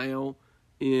to now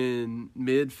in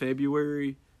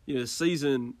mid-February. You know, the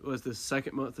season was the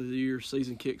second month of the year.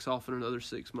 Season kicks off in another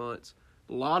 6 months.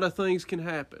 A lot of things can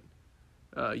happen.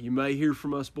 You may hear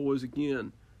from us boys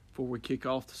again before we kick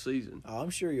off the season. I'm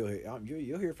sure you'll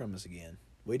hear from us again.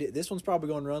 We did. This one's probably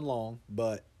going to run long,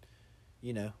 but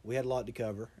you know we had a lot to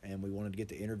cover, and we wanted to get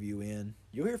the interview in.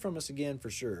 You'll hear from us again for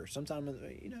sure. Sometime,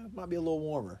 it might be a little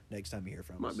warmer next time you hear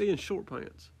from Might us. be in short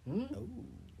pants,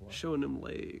 Oh, showing them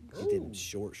legs. get them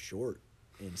short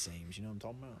inseams. You know what I'm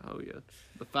talking about? Oh, yeah.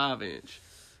 The 5-inch.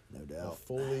 No A doubt.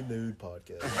 fully nude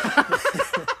podcast.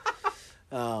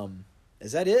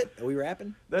 Is that it? Are we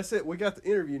wrapping? That's it. We got the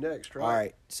interview next, right? All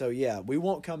right. So yeah, we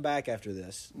won't come back after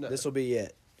this. No. This will be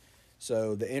it.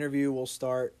 So the interview will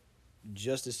start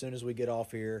just as soon as we get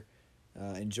off here.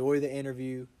 Enjoy the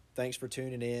interview. Thanks for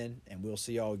tuning in, and we'll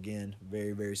see y'all again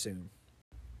very, very soon.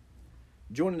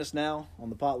 Joining us now on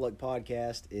the Potluck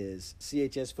Podcast is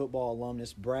CHS football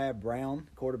alumnus Brad Brown,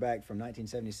 quarterback from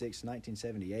 1976 to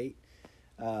 1978,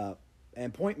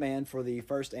 and point man for the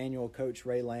first annual Coach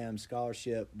Ray Lamb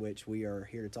Scholarship, which we are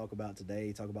here to talk about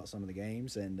today, talk about some of the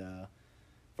games. And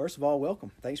first of all,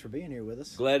 welcome. Thanks for being here with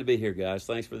us. Glad to be here, guys.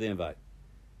 Thanks for the invite.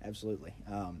 Absolutely.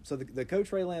 So the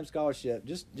Coach Ray Lamb Scholarship,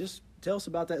 just tell us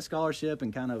about that scholarship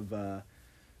and kind of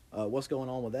what's going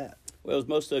on with that. Well, as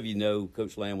most of you know,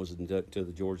 Coach Lamb was inducted to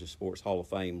the Georgia Sports Hall of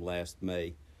Fame last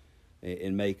May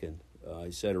in Macon.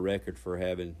 He set a record for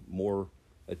having more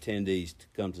attendees to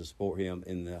come to support him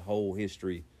in the whole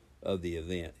history of the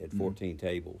event at 14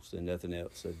 tables, and nothing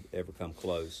else had ever come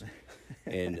close.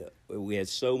 And we had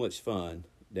so much fun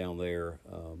down there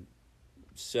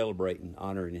celebrating,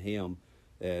 honoring him,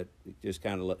 that it just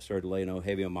kind of started laying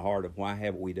heavy on my heart of why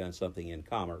haven't we done something in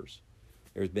commerce.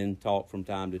 There's been talk from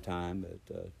time to time,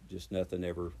 but just nothing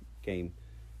ever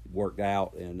worked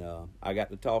out. And I got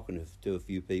to talking to a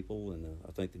few people, and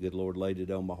I think the good Lord laid it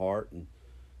on my heart. And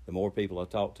the more people I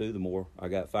talked to, the more I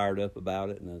got fired up about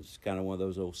it. And it's kind of one of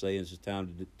those old sayings, it's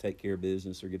time to take care of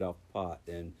business or get off the pot.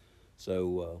 And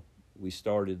so we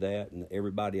started that, and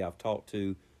everybody I've talked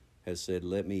to has said,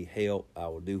 let me help. I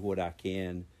will do what I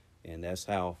can. And that's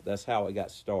how it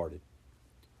got started.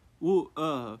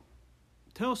 Well,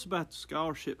 tell us about the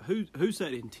scholarship. Who's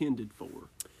that intended for?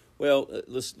 Well,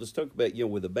 let's talk about,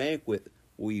 with the banquet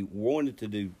we wanted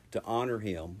to honor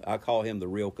him. I call him the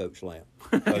real Coach Lamb.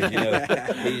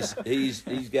 He's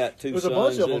got two There's a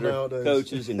bunch sons of them that are nowadays.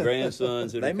 coaches and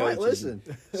grandsons that They are might coaches. listen.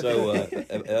 So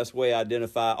that's the way I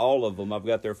identify all of them. I've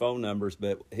got their phone numbers,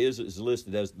 but his is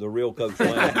listed as the real Coach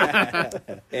Lamb.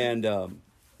 And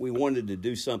we wanted to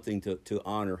do something to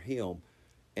honor him.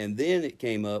 And then it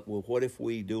came up, well, what if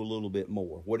we do a little bit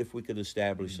more? What if we could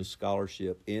establish a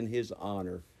scholarship in his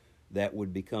honor that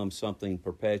would become something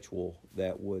perpetual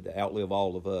that would outlive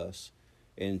all of us?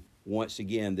 And once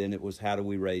again, then it was, how do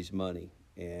we raise money?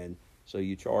 And so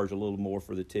you charge a little more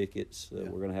for the tickets.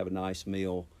 We're going to have a nice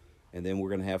meal, and then we're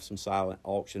going to have some silent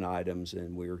auction items,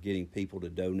 and we're getting people to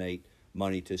donate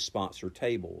money to sponsor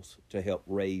tables to help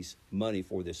raise money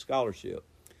for this scholarship.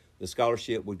 The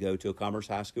scholarship would go to a Commerce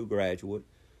High School graduate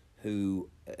who,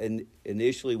 and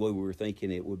initially we were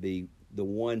thinking it would be the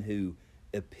one who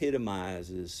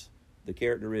epitomizes the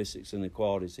characteristics and the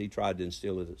qualities he tried to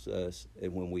instill in us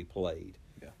when we played.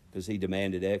 Because he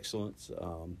demanded excellence,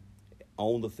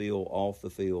 on the field, off the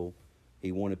field.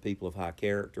 He wanted people of high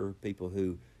character, people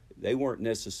who they weren't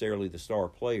necessarily the star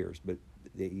players, but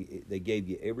they gave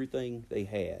you everything they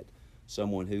had.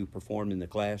 Someone who performed in the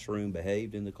classroom,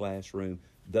 behaved in the classroom,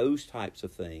 those types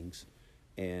of things.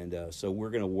 And so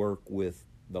we're going to work with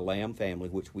the Lamb family,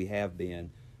 which we have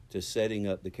been, to setting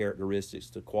up the characteristics,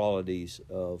 the qualities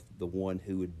of the one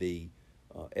who would be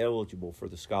eligible for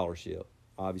the scholarship.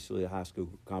 Obviously, a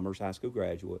Commerce High School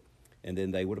graduate, and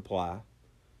then they would apply.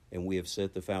 And we have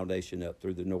set the foundation up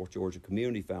through the North Georgia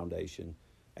Community Foundation.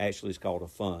 Actually, it's called a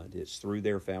fund. It's through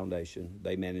their foundation.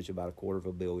 They manage about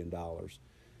 $250 million.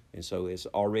 And so it's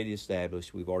already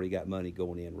established. We've already got money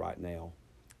going in right now.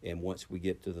 And once we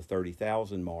get to the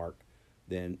 30,000 mark,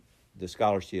 then the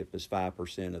scholarship is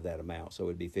 5% of that amount. So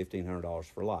it'd be $1,500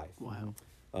 for life. Wow.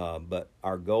 But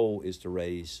our goal is to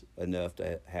raise enough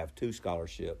to have 2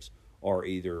 scholarships, or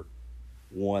either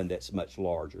one that's much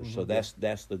larger. Mm-hmm. So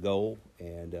that's the goal.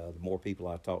 And the more people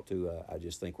I talk to, I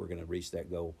just think we're going to reach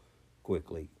that goal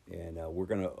quickly. And we're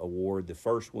going to award the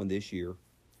first one this year,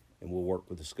 and we'll work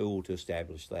with the school to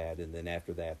establish that. And then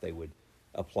after that, they would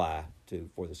apply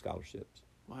for the scholarships.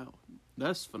 Wow,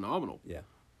 that's phenomenal. Yeah.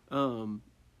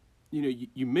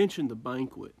 You mentioned the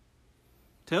banquet.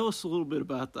 Tell us a little bit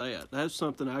about that. That's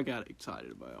something I got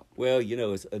excited about. Well,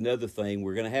 it's another thing.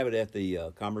 We're going to have it at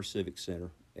the Commerce Civic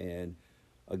Center. And,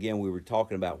 again, we were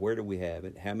talking about where do we have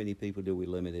it, how many people do we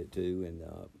limit it to. And,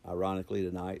 ironically,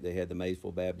 tonight they had the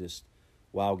Maysville Baptist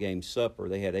Wild Game Supper.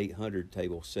 They had 800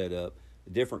 tables set up, a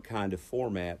different kind of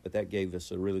format, but that gave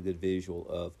us a really good visual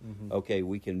of, okay,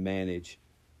 we can manage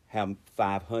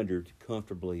 500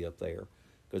 comfortably up there.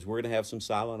 Because we're going to have some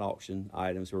silent auction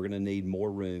items. We're going to need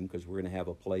more room because we're going to have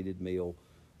a plated meal.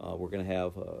 We're going to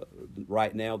have,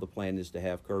 right now the plan is to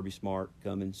have Kirby Smart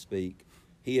come and speak.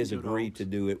 He has agreed to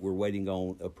do it. We're waiting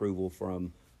on approval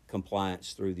from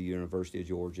compliance through the University of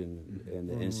Georgia and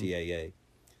the NCAA.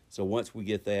 So once we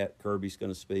get that, Kirby's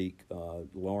going to speak.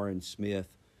 Lauren Smith,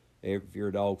 if you're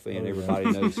a dog fan,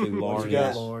 everybody knows who Lauren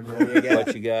is.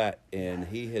 What you got. And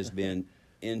he has been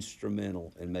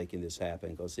instrumental in making this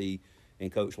happen because he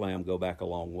and Coach Lamb go back a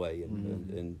long way.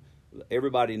 And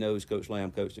everybody knows Coach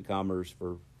Lamb coached at Commerce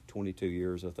for 22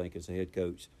 years, I think, as a head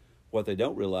coach. What they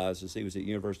don't realize is he was at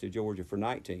University of Georgia for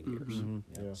 19 years.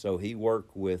 Mm-hmm. Yeah. So he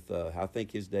worked with, I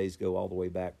think his days go all the way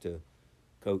back to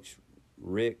Coach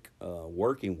Rick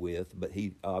working with, but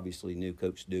he obviously knew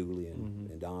Coach Dooley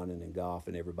and Donnan and Goff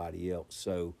and everybody else.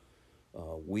 So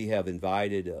we have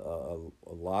invited a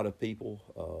lot of people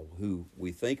who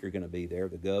we think are going to be there.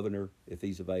 The governor, if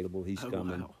he's available, he's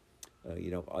coming.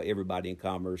 Wow. Everybody in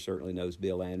Commerce certainly knows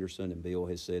Bill Anderson, and Bill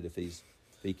has said if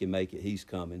he can make it, he's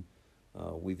coming.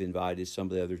 We've invited some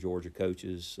of the other Georgia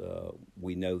coaches.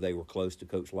 We know they were close to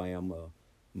Coach Lamb,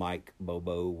 Mike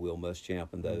Bobo, Will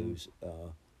Muschamp, and those.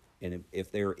 And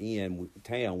if they're in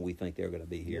town, we think they're going to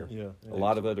be here. Yeah. A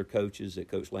lot of other coaches that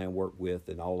Coach Lamb worked with,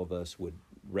 and all of us would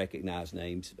recognize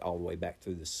names all the way back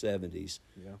through the 70s.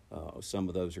 Yeah. Some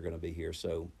of those are going to be here.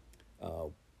 So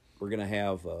we're going to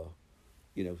have,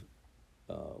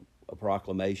 a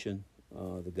proclamation.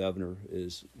 The governor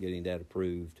is getting that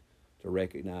approved to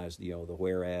recognize, the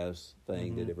whereas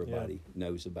thing that everybody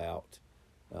knows about.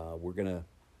 We're going to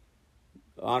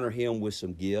honor him with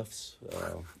some gifts,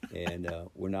 and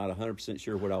we're not 100%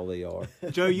 sure what all they are.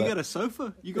 Joe, you got a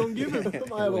sofa? You gonna give him? I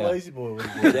might have a lazy boy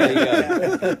with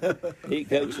There you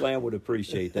go. Coach Lamb would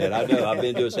appreciate that. I know. I've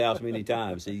been to his house many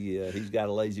times. He's got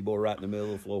a lazy boy right in the middle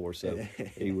of the floor, so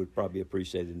he would probably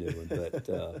appreciate a new one.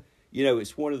 But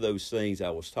it's one of those things.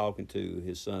 I was talking to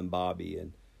his son Bobby,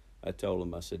 and I told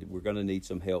him, I said, we're going to need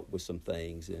some help with some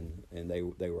things, and they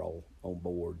were all on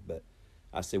board. But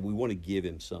I said, we want to give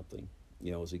him something,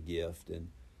 as a gift. And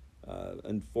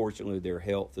unfortunately, their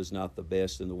health is not the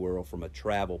best in the world from a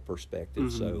travel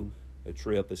perspective. So a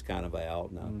trip is kind of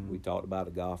out. Now, we talked about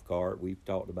a golf cart. We've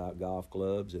talked about golf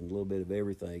clubs and a little bit of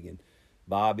everything. And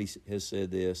Bobby has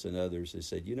said this, and others have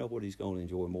said, what he's going to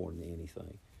enjoy more than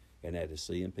anything, and that is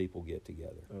seeing people get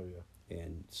together. Oh, yeah.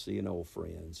 And seeing old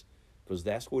friends. Because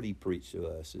that's what he preached to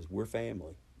us, is we're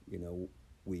family.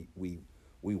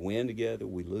 We win together,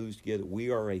 we lose together.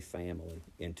 We are a family.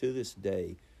 And to this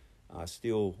day, I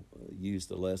still use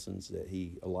the lessons that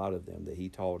a lot of them that he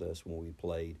taught us when we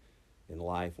played in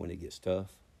life when it gets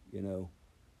tough,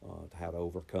 how to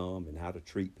overcome and how to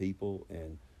treat people.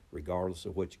 And regardless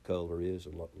of what your color is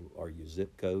or your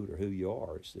zip code or who you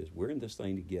are, it says we're in this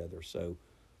thing together. So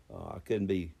I couldn't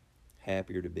be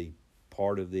happier to be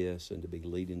part of this and to be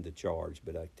leading the charge.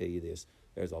 But I tell you this,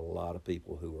 there's a lot of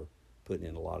people who are putting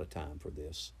in a lot of time for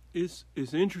this. It's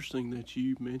interesting that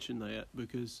you mentioned that,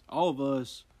 because all of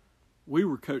us, we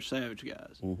were Coach Savage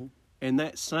guys. And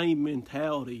that same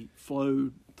mentality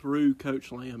flowed through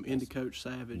Coach Lamb into Coach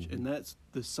Savage, and that's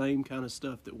the same kind of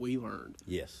stuff that we learned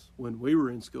Yes. when we were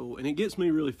in school. And it gets me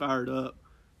really fired up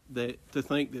to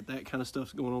think that kind of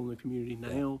stuff's going on in the community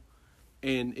now.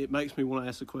 And it makes me want to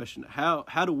ask the question, how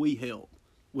do we help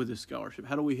with this scholarship?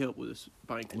 How do we help with this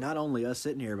banquet? And not only us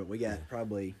sitting here, but we got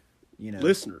probably,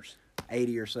 listeners.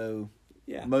 80 or so,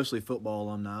 Yeah. mostly football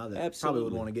alumni that probably Absolutely.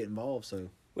 would want to get involved. So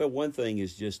Well, one thing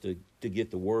is just to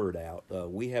get the word out.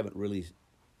 We haven't really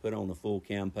put on a full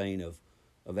campaign of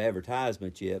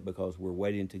advertisement yet because we're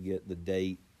waiting to get the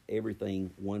date,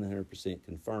 everything 100%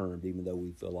 confirmed, even though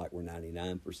we feel like we're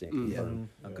 99% confirmed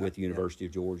with the University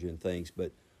of Georgia and things.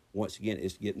 But once again,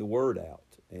 it's getting the word out.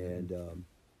 And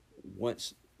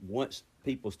once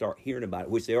people start hearing about it,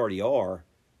 which they already are,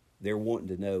 they're wanting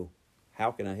to know,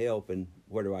 how can I help and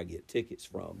where do I get tickets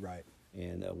from? Right.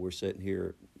 And we're sitting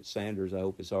here, Sanders, I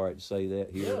hope it's all right to say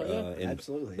that here. And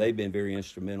absolutely. They've been very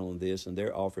instrumental in this, and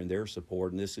they're offering their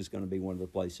support, and this is going to be one of the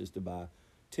places to buy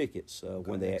tickets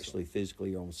when they actually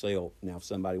physically are on sale. Now, if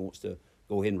somebody wants to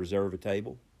go ahead and reserve a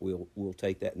table, we'll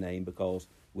take that name because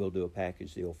we'll do a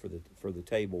package deal for the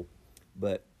table.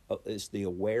 But it's the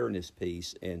awareness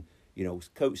piece, and,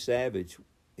 Coach Savage,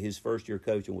 his first year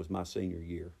coaching was my senior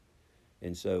year.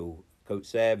 And so Coach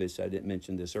Savage, I didn't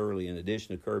mention this early, in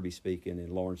addition to Kirby speaking and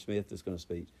Lauren Smith is going to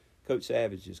speak, Coach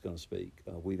Savage is going to speak.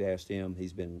 We've asked him.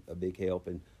 He's been a big help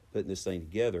in putting this thing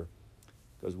together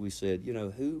because we said,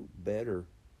 who better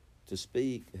to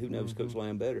speak? Who knows Coach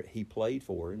Lamb better? He played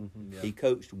for him. He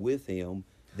coached with him.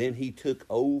 Then he took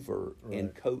over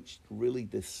and coached really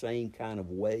the same kind of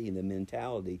way and the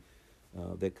mentality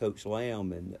that Coach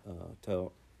Lamb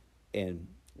and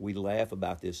we laugh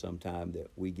about this sometime that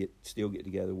we still get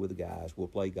together with the guys. We'll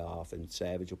play golf, and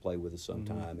Savage will play with us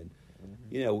sometime. And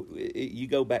you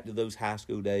go back to those high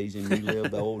school days and you live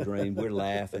the old dream. We're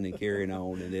laughing and carrying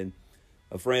on. And then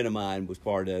a friend of mine was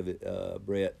part of it,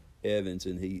 Brett Evans,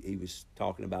 and he was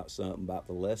talking about something about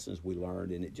the lessons we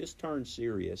learned, and it just turned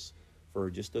serious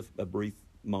for just a brief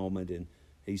moment. And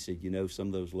he said, some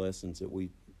of those lessons that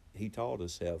he taught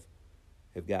us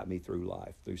have got me through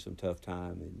life, through some tough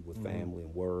time and with family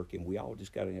and work, and we all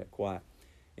just got to get quiet.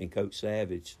 And Coach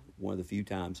Savage, one of the few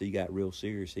times he got real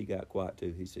serious, he got quiet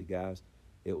too. He said, guys,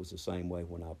 it was the same way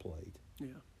when I played.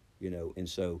 Yeah. And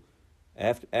so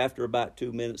after about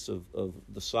 2 minutes of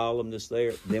the solemnness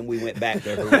there, then we went back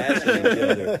to harassing each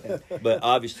other. But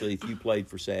obviously, if you played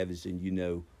for Savage,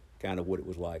 then kind of what it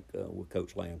was like with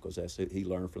Coach Lamb, because he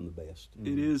learned from the best.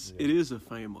 It is a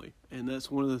family, and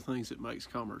that's one of the things that makes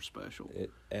Commerce special.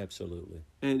 Absolutely.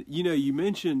 And you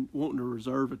mentioned wanting to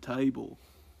reserve a table.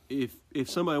 If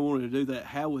somebody wanted to do that,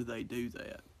 how would they do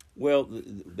that? Well,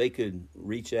 they could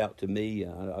reach out to me.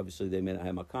 Obviously, they may not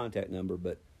have my contact number,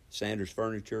 but Sanders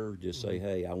Furniture, just say,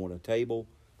 hey, I want a table.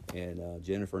 And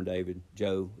Jennifer and David,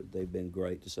 Joe, they've been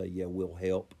great to say, yeah, we'll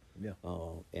help. Yeah.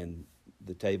 And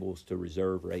the tables to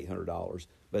reserve are $800,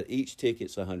 but each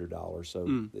ticket's $100.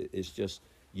 So it's just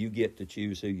you get to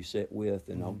choose who you sit with,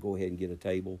 and I'll go ahead and get a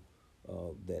table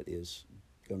that is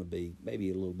going to be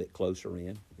maybe a little bit closer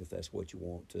in, if that's what you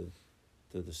want, to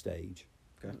the stage.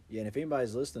 Okay. Yeah, and if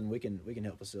anybody's listening, we can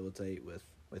help facilitate with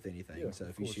anything. Yeah, so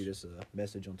if of you course. shoot us a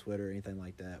message on Twitter or anything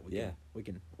like that, we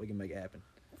can make it happen.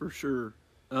 For sure.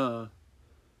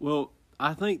 Well,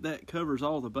 I think that covers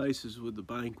all the bases with the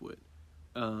banquet.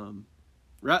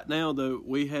 Right now, though,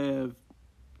 we have,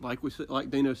 like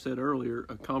Dino said earlier,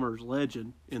 a Commerce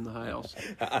legend in the house.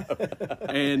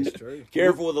 And That's true.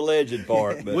 Careful with the legend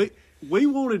part, but we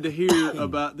wanted to hear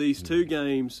about these two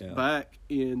games back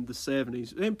in the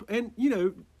 70s. And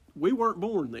we weren't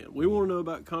born then. We want to know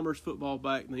about Commerce football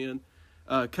back then.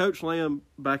 Coach Lamb,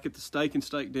 back at the Steak and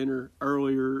Steak dinner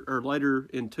later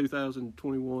in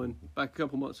 2021, back a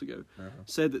couple months ago,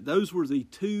 said that those were the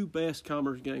two best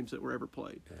Commerce games that were ever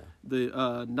played. The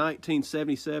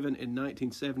 1977 and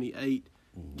 1978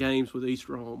 games with East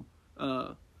Rome.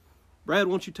 Brad,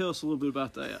 why don't you tell us a little bit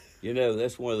about that?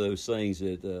 that's one of those things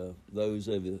that those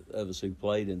of us who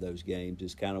played in those games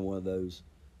is kind of one of those.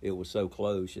 It was so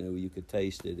close, you could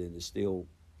taste it, and it's still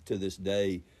to this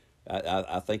day.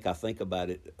 I think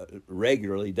about it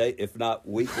regularly, if not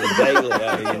weekly, daily.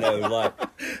 Like,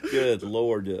 good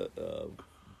Lord,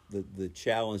 the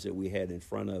challenge that we had in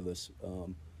front of us.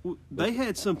 They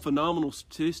had some phenomenal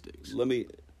statistics. Let me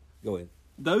go ahead.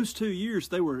 Those 2 years,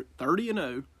 they were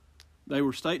 30-0. They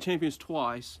were state champions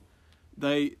twice.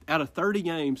 Out of 30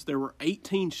 games, there were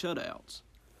 18 shutouts.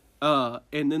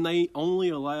 And then they only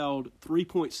allowed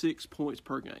 3.6 points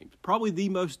per game. Probably the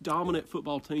most dominant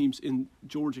football teams in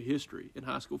Georgia history in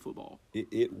high school football.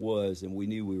 It was, and we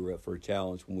knew we were up for a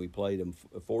challenge when we played them.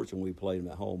 Fortunately, we played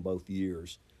them at home both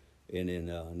years. And in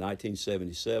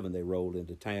 1977, they rolled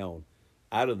into town.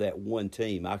 Out of that one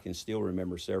team, I can still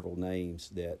remember several names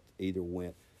that either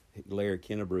went. Larry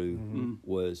Kennebrew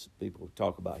was, people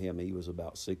talk about him, he was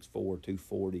about 6'4",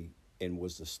 240, and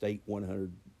was the state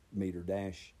 100-meter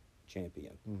dash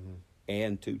champion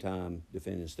and two-time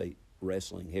defending state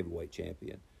wrestling heavyweight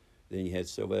champion. Then you had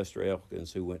Sylvester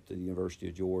Elkins, who went to the University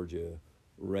of Georgia.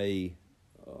 Ray,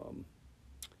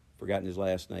 forgotten his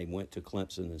last name, went to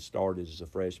Clemson and started as a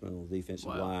freshman on the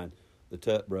defensive line. The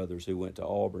Tutt brothers, who went to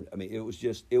Auburn. I mean, it was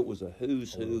a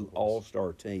who's who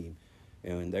all-star team.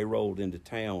 And when they rolled into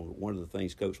town, one of the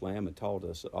things Coach Lamb had taught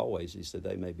us always, he said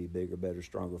they may be bigger, better,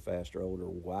 stronger, faster, older,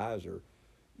 wiser,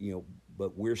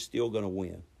 but we're still going to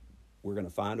win. We're going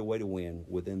to find a way to win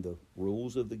within the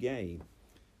rules of the game.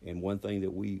 And one thing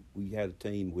that we had a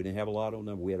team, we didn't have a lot on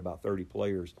them. We had about 30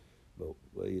 players, but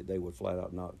they would flat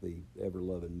out knock the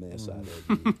ever-loving mess out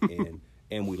of you.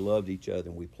 And we loved each other,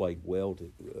 and we played well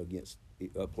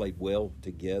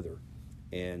together.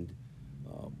 And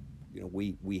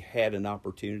we had an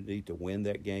opportunity to win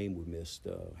that game. We missed,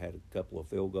 had a couple of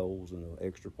field goals and an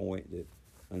extra point that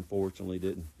unfortunately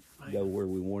didn't go where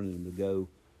we wanted them to go.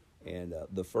 And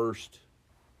the first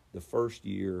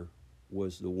year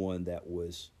was the one that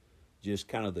was just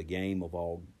kind of the game of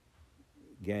all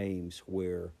games,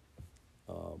 where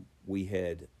we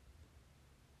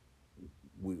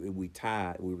were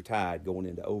tied going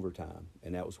into overtime,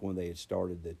 and that was when they had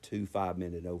started the 2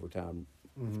 5-minute overtime.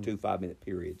 2 5-minute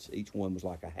periods. Each one was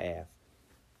like a half,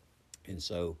 and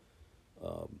so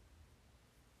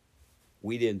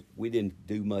we didn't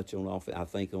do much on offense. I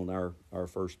think on our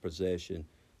first possession,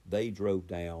 they drove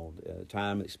down.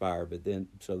 Time expired, but then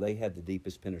so they had the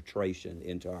deepest penetration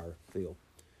into our field.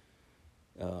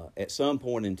 At some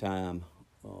point in time,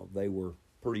 they were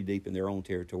pretty deep in their own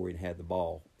territory and had the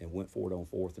ball and went for it on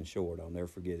 4th and short. I'll never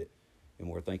forget it. And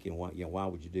we're thinking, why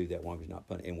would you do that? Why would you not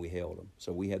punt? And we held them.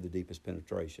 So we had the deepest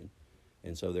penetration.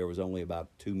 And so there was only about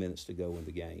 2 minutes to go in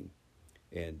the game.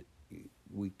 And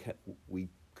we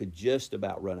could just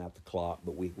about run out the clock,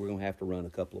 but we're going to have to run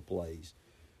a couple of plays.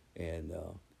 And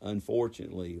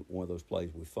unfortunately, one of those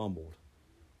plays we fumbled.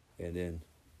 And then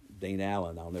Dean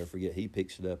Allen, I'll never forget, he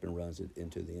picks it up and runs it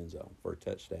into the end zone for a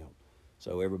touchdown.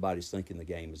 So everybody's thinking the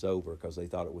game is over because they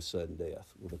thought it was sudden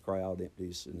death. Well, the crowd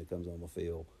empties and it comes on the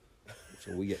field.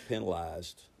 So we get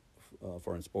penalized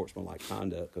for unsportsmanlike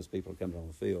conduct because people are coming on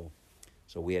the field.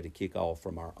 So we had to kick off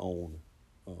from our own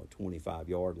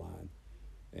 25-yard line.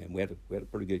 And we had a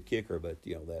pretty good kicker, but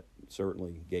that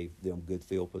certainly gave them good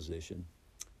field position.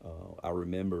 I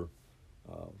remember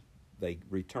they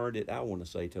returned it, I want to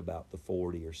say, to about the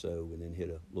 40 or so, and then hit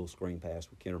a little screen pass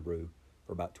with Kennebrew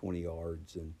for about 20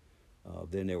 yards. And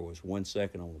then there was 1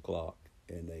 second on the clock,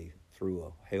 and they threw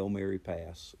a Hail Mary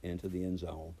pass into the end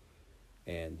zone,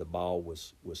 and the ball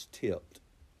was tipped,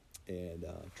 and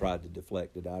tried to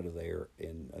deflect it out of there,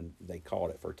 and they caught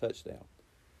it for a touchdown.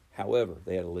 However,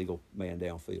 they had a legal man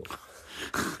downfield,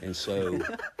 and so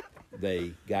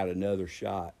they got another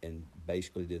shot and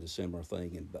basically did a similar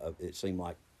thing, and it seemed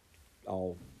like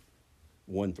all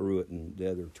one threw it and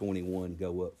the other 21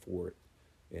 go up for it,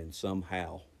 and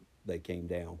somehow they came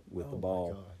down with the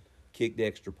ball, kicked the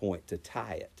extra point to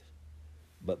tie it,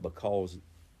 but because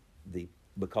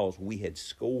we had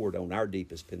scored on our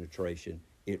deepest penetration,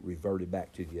 it reverted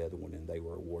back to the other one, and they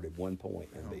were awarded 1 point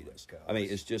and beat us. Gosh. I mean,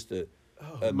 it's just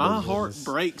my heart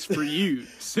breaks for you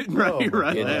sitting right here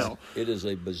right now. It is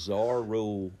a bizarre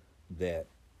rule that,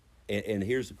 and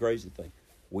here's the crazy thing.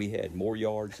 We had more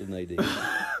yards than they did.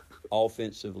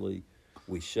 Offensively,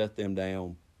 we shut them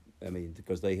down. I mean,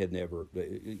 because they had never,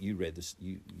 you read this,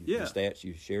 the stats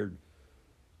you shared,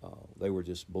 they were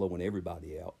just blowing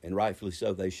everybody out. And rightfully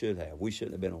so, they should have. We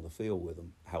shouldn't have been on the field with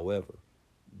them. However,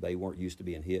 they weren't used to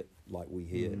being hit like we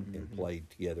hit and played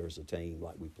together as a team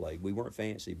like we played. We weren't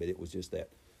fancy, but it was just that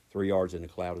 3 yards in a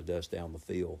cloud of dust down the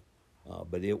field.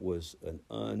 But it was an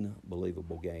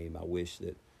unbelievable game. I wish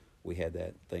that we had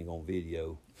that thing on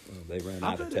video. They ran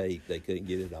out of tape. They couldn't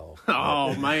get it all.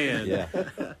 Oh, man. Yeah.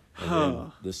 And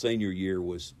then the senior year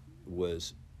was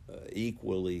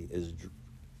equally as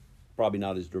probably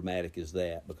not as dramatic as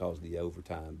that because of the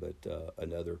overtime, but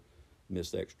another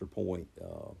missed extra point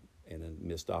and a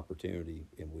missed opportunity,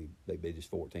 and they beat us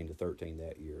 14-13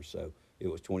 that year. So it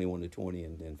was 21-20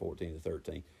 and then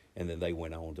 14-13, and then they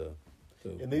went on to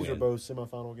and these win are both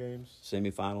semifinal games?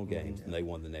 Semifinal games, and they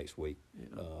won the next week,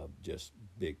 just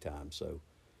big time. So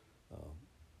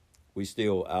we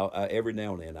still, every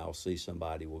now and then I'll see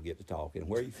somebody will get to talking.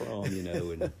 Where are you from?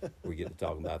 And we get to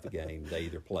talking about the game. They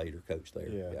either played or coached there.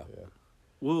 Yeah.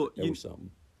 Well, That was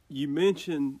something. you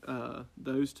mentioned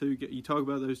those two. You talk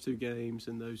about those two games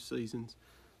and those seasons.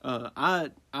 I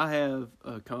have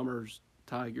a Commerce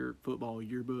Tiger football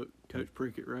yearbook Coach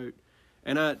Prickett wrote,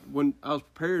 and when I was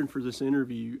preparing for this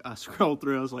interview, I scrolled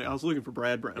through. I was looking for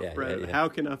Brad Brown. Yeah. How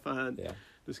can I find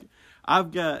this?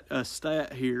 I've got a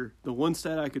stat here. The one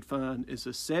stat I could find is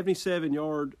a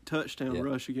 77-yard touchdown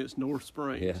rush against North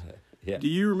Springs. Yeah. Do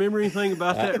you remember anything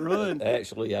about that run?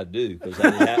 Actually, I do, because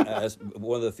that's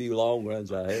one of the few long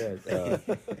runs I had.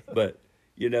 But,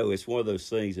 it's one of those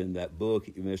things in that book.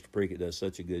 Mr. Prickett does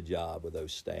such a good job with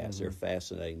those stats. Mm-hmm. They're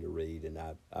fascinating to read, and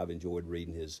I've enjoyed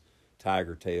reading his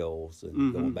Tiger Tales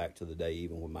and going back to the day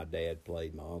even when my dad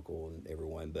played, my uncle and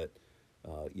everyone. But,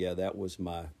 that was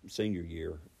my senior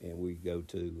year, and we go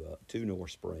to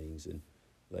North Springs, and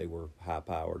they were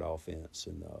high-powered offense,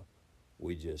 and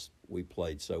we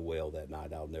played so well that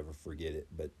night. I'll never forget it.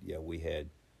 But we had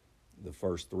the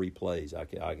first 3 plays. I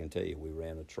can tell you, we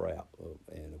ran a trap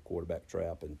and a quarterback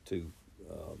trap and 2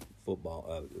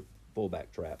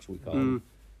 fullback traps, we called them,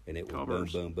 and it was boom,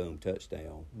 boom, boom,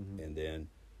 touchdown. And then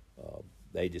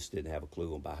they just didn't have a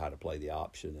clue about how to play the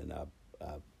option, and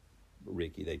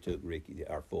they took Ricky,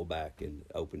 our fullback, and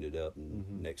opened it up,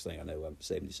 and next thing I know, I'm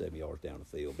 77 yards down the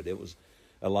field. But it was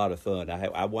a lot of fun.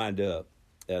 I wind up.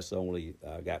 That's only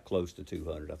got close to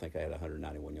 200. I think I had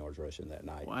 191 yards rushing that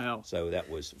night. Wow! So that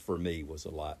was, for me, was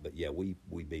a lot. But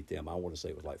we beat them. I want to say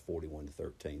it was like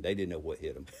 41-13. They didn't know what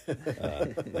hit them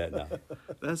that night.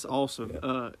 That's awesome.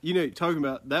 Yeah. Talking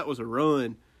about that was a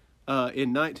run.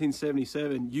 In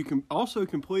 1977, you also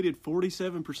completed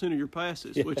 47% of your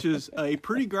passes, which is a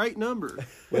pretty great number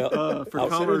for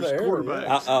Commerce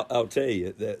quarterbacks. I'll tell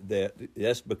you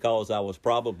that's because I was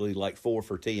probably like 4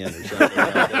 for 10 or something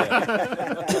like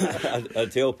that. I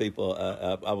tell people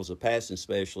I was a passing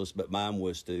specialist, but mine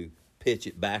was to pitch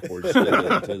it backwards to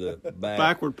the back.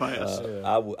 Backward pass.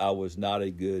 I was not a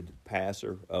good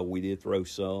passer. We did throw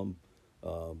some.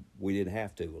 We didn't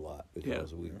have to a lot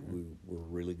because we were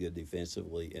really good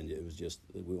defensively, and it was just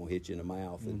we won't hit you in the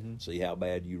mouth and see how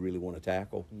bad you really want to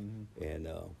tackle. And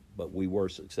but we were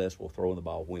successful throwing the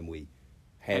ball when we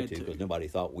had to, because nobody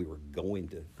thought we were going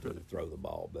to throw the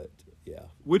ball. But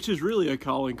which is really a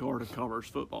calling card of Commerce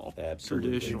football. Absolutely,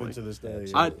 traditionally. Even to this day.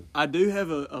 I do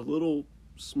have a little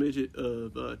smidget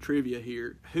of trivia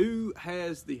here. Who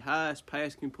has the highest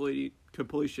pass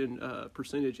completion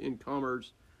percentage in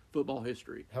Commerce football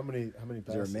history? How many passes?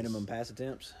 Is there a minimum pass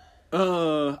attempts?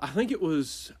 I think it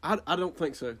was. I don't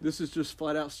think so. This is just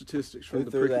flat out statistics from Who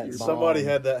the threw Prickett that year. ball? Somebody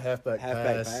had that halfback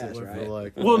pass. pass, right?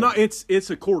 Like, Well, no, it's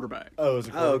a quarterback. Oh, it was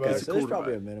a Oh, quarterback. okay. So there's quarterback.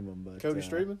 probably a minimum, but Cody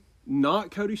Streetman?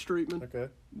 Not Cody Streetman. Okay.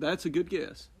 That's a good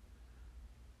guess.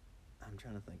 I'm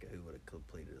trying to think of who would have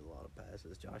completed a lot of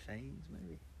passes. Josh Haynes,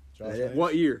 maybe. Josh Yeah. Haynes?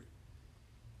 What year?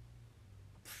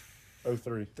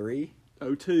 03. 3.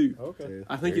 02. Okay. Two.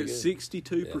 I think Very it's good.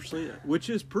 62%, which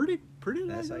is pretty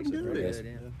That's damn actually good. pretty good.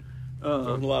 Yeah.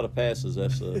 throwing a lot of passes.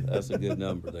 That's a good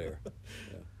number there.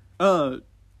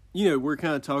 We're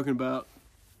kind of talking about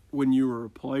when you were a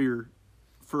player.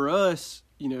 For us,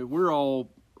 we're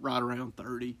all right around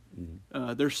 30.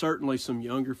 There's certainly some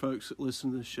younger folks that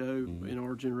listen to the show in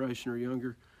our generation or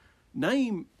younger.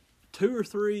 Name 2 or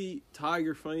 3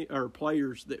 Tiger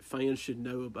players that fans should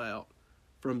know about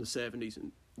from the 70s,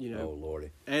 and Oh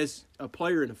Lordy! as a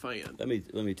player and a fan. Let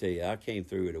me tell you, I came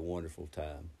through at a wonderful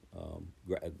time.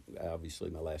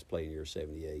 Obviously, my last playing year was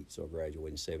 78, so I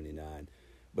graduated in 79.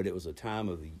 But it was a time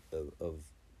of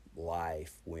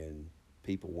life when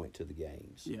people went to the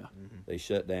games. Yeah. They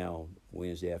shut down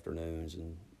Wednesday afternoons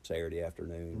and Saturday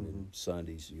afternoon, and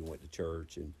Sundays you went to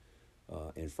church,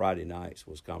 and Friday nights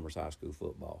was Commerce High School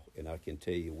football. And I can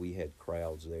tell you, we had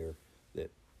crowds there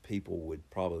that people would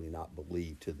probably not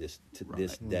believe to this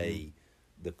day.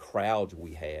 The crowds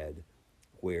we had,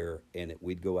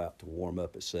 we'd go out to warm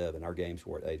up at 7. Our games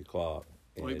were at 8:00.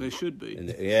 Like they should be.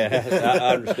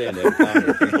 I understand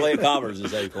that. If you play at Commerce,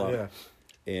 it's 8:00. Yeah.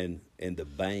 And the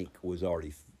bank was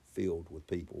already filled with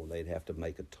people, and they'd have to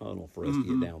make a tunnel for us to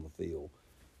get down the field.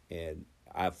 And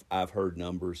I've heard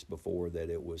numbers before that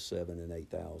it was 7,000 and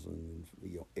 8,000,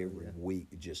 every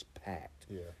week, just packed.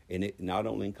 Yeah. And it not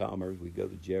only in Commerce, we go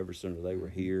to Jefferson, or they were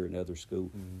here, and other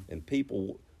schools, and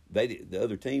people. The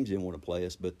other teams didn't want to play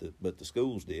us, but the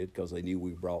schools did, because they knew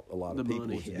we brought a lot of people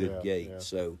money. with a good gate. Yeah.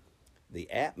 So the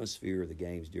atmosphere of the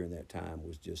games during that time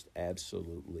was just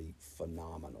absolutely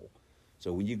phenomenal.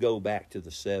 So when you go back to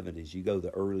the 70s, you go the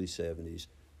early 70s,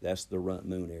 that's the Runt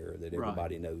Moon era that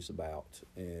everybody knows about.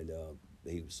 And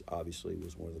he was obviously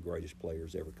was one of the greatest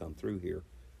players ever come through here,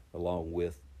 along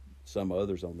with some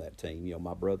others on that team. You know,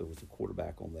 my brother was the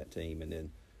quarterback on that team, and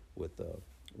then with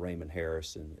Raymond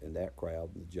Harris and that crowd,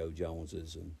 the Joe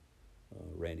Joneses and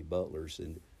Randy Butlers.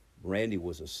 And Randy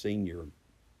was a senior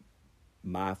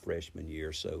my freshman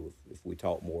year, so if we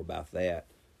talk more about that,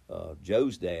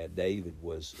 Joe's dad, David,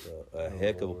 was a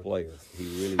heck of a player. He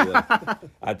really was.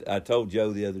 I told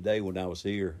Joe the other day when I was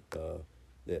here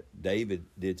that David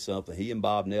did something. He and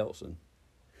Bob Nelson,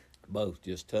 both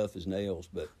just tough as nails,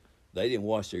 but they didn't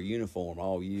wash their uniform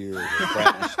all year. They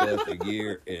practiced stuff a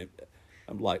year, and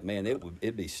I'm like, man,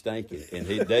 it'd be stinking. And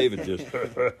David just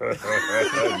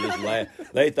just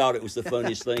laughed. They thought it was the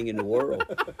funniest thing in the world.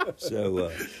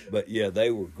 So, but yeah, they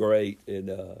were great. And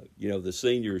you know, the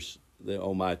seniors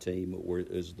on my team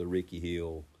is the Ricky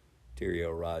Hill, Terry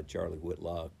Elrod, Charlie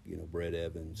Whitlock, you know, Brett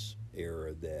Evans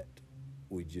era that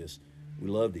we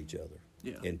loved each other.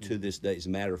 Yeah. And to this day, as a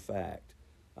matter of fact,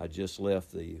 I just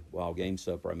left the Wild Game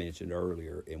Supper I mentioned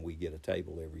earlier, and we get a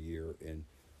table every year. And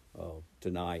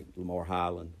tonight, Lamar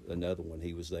Highland, another one,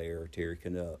 he was there. Terry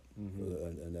Canuck,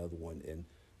 another one, and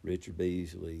Richard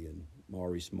Beasley and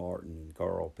Maurice Martin and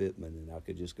Carl Pittman, and I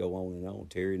could just go on and on.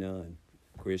 Terry Nunn,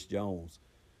 Chris Jones.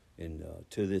 And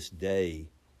to this day,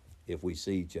 if we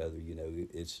see each other, you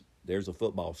know, there's a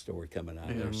football story coming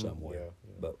out there somewhere.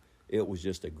 Yeah. But it was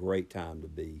just a great time to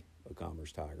be a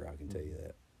Commerce Tiger, I can tell you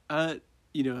that. I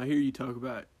hear you talk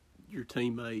about your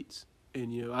teammates,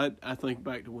 and, you know, I think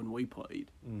back to when we played,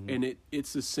 and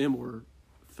it's a similar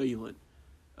feeling.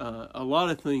 A lot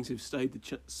of things have stayed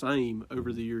the same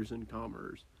over the years in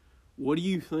Commerce. What do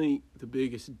you think the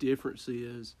biggest difference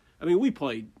is? I mean, we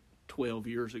played 12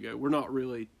 years ago. We're not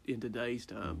really in today's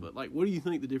time, but, like, what do you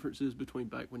think the difference is between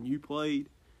back when you played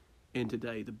and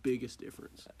today, the biggest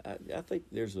difference? I think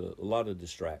there's a lot of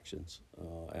distractions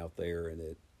out there,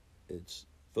 and it's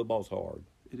football's hard.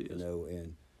 It is. You know,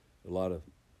 and a lot of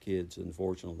kids,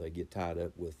 unfortunately, they get tied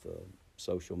up with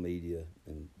social media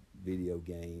and video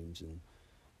games and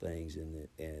things,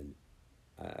 and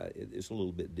it's a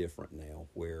little bit different now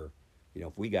where, you know,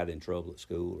 if we got in trouble at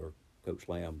school or Coach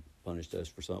Lamb punished us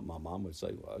for something, my mom would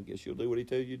say, well, I guess you'll do what he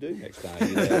tells you to do next time.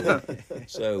 You know?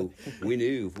 So we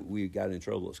knew if we got in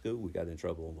trouble at school, we got in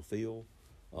trouble on the field,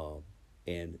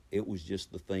 and it was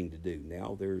just the thing to do.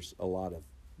 Now there's a lot of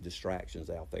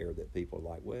distractions out there that people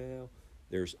are like, well,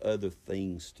 there's other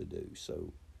things to do.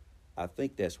 So I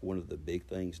think that's one of the big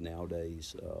things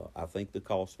nowadays. I think the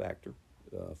cost factor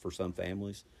for some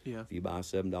families, Yeah. if you buy a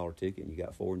 $7 ticket and you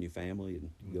got 4 in your family and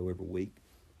you go every week,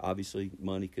 obviously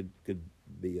money could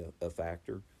be a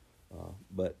factor,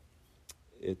 but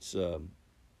it's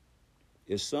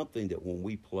something that when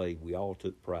we played, we all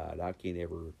took pride. I can't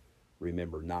ever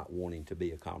remember not wanting to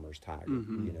be a Commerce Tiger.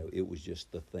 You know, it was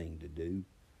just the thing to do.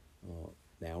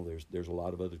 Now there's a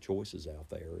lot of other choices out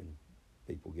there, and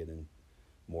people getting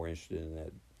more interested in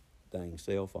that dang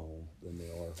cell phone than they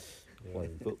are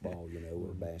playing football, you know,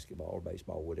 or basketball or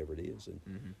baseball, whatever it is.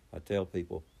 And I tell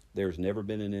people, there's never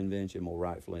been an invention more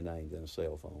rightfully named than a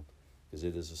cell phone, because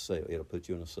it is a cell. It'll put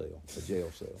you in a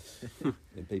jail cell,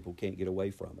 and people can't get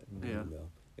away from it. Yeah.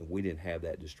 And we didn't have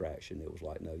that distraction. It was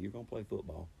like, no, you're going to play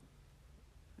football.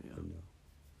 Yeah. And,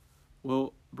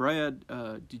 Well, Brad,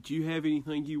 did you have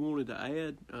anything you wanted to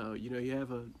add? You know, you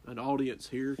have an audience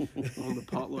here on the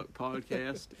Potluck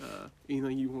Podcast.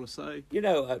 Anything you want to say? you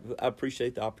know, I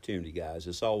appreciate the opportunity, guys.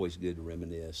 It's always good to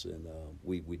reminisce, and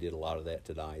we did a lot of that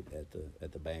tonight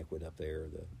at the banquet up there,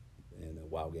 and the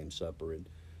Wild Game Supper, and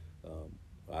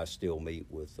I still meet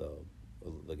with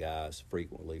the guys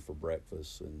frequently for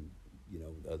breakfast and, you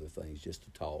know, other things just to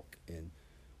talk, and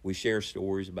we share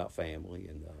stories about family.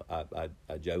 And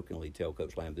I jokingly tell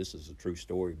Coach Lamb, this is a true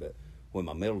story, but when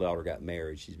my middle daughter got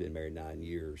married, she's been married 9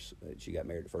 years. She got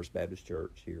married at First Baptist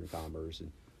Church here in Commerce,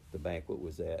 and the banquet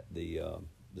was at the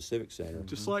Civic Center.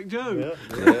 Just like Joe.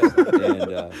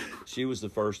 Yeah. And she was the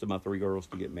first of my 3 girls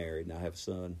to get married, and I have a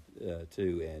son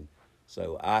too. And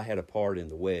so I had a part in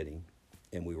the wedding,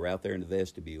 and we were out there in the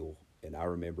vestibule, and I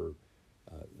remember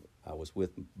I was with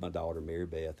my daughter, Mary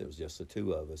Beth. It was just the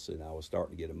 2 of us, and I was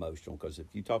starting to get emotional, because if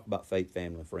you talk about faith,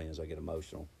 family, and friends, I get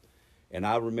emotional. And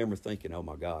I remember thinking, oh,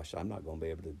 my gosh, I'm not going to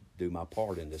be able to do my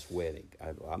part in this wedding.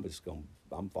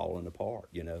 I'm falling apart,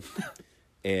 you know.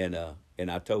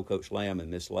 And I told Coach Lamb and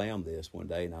Miss Lamb this one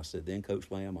day, and I said, then, Coach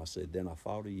Lamb, I said, then I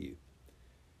thought of you.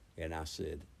 And I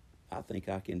said, I think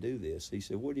I can do this. He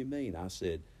said, what do you mean? I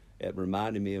said, it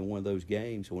reminded me of one of those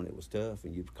games when it was tough,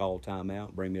 and you'd call timeout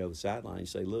and bring me over the sideline and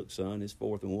say, look, son, it's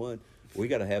 4th and 1. We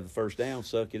got to have the first down,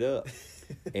 suck it up.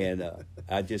 And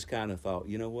I just kind of thought,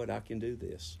 you know what, I can do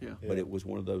this. Yeah. But it was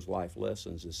one of those life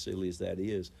lessons, as silly as that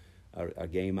is. I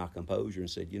gained my composure and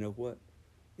said, you know what,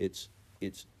 it's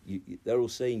that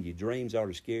old saying, your dreams ought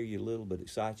to scare you a little but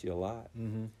excite you a lot.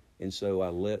 Mm-hmm. And so I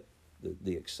let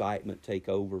the excitement take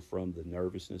over from the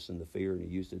nervousness and the fear, and I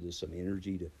used it as some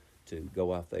energy to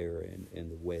go out there in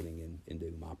the wedding and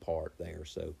do my part there.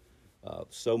 So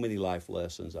so many life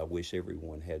lessons. I wish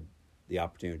everyone had the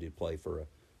opportunity to play for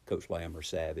Coach Lamb or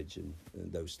Savage and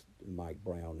those Mike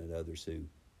Brown and others who,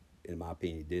 in my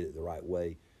opinion, did it the right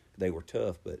way. They were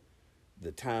tough, but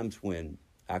the times when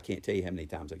I can't tell you how many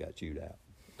times I got chewed out.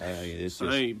 I mean, it's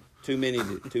just Same. too many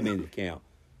to count.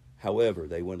 However,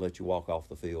 they wouldn't let you walk off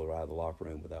the field or out of the locker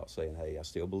room without saying, "Hey, I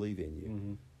still believe in you.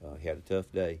 Mm-hmm. You had a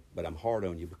tough day, but I'm hard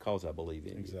on you because I believe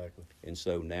in you." Exactly. And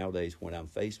so nowadays, when I'm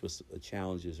faced with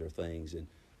challenges or things and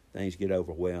things get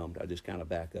overwhelmed, I just kind of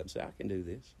back up and say, "I can do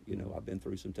this." You know, I've been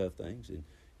through some tough things, and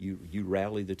you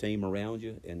rally the team around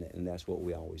you, and that's what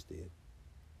we always did.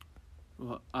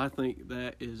 Well, I think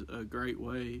that is a great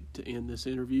way to end this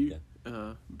interview.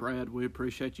 Brad, we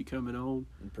appreciate you coming on.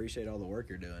 Appreciate all the work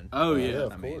you're doing. Oh, Yeah, yeah.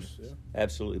 of course. Yeah.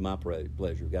 Absolutely my pleasure.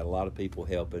 We've got a lot of people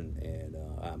helping, and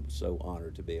I'm so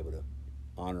honored to be able to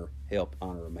help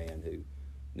honor a man who,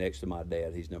 next to my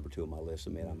dad, he's number 2 on my list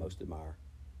of men I most admire.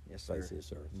 Yes, sir. Face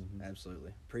this earth.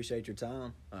 Absolutely. Appreciate your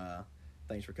time.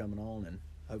 Thanks for coming on, and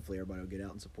hopefully everybody will get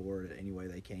out and support it any way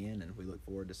they can, and we look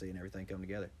forward to seeing everything come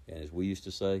together. And as we used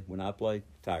to say when I played,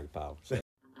 Tiger Pile.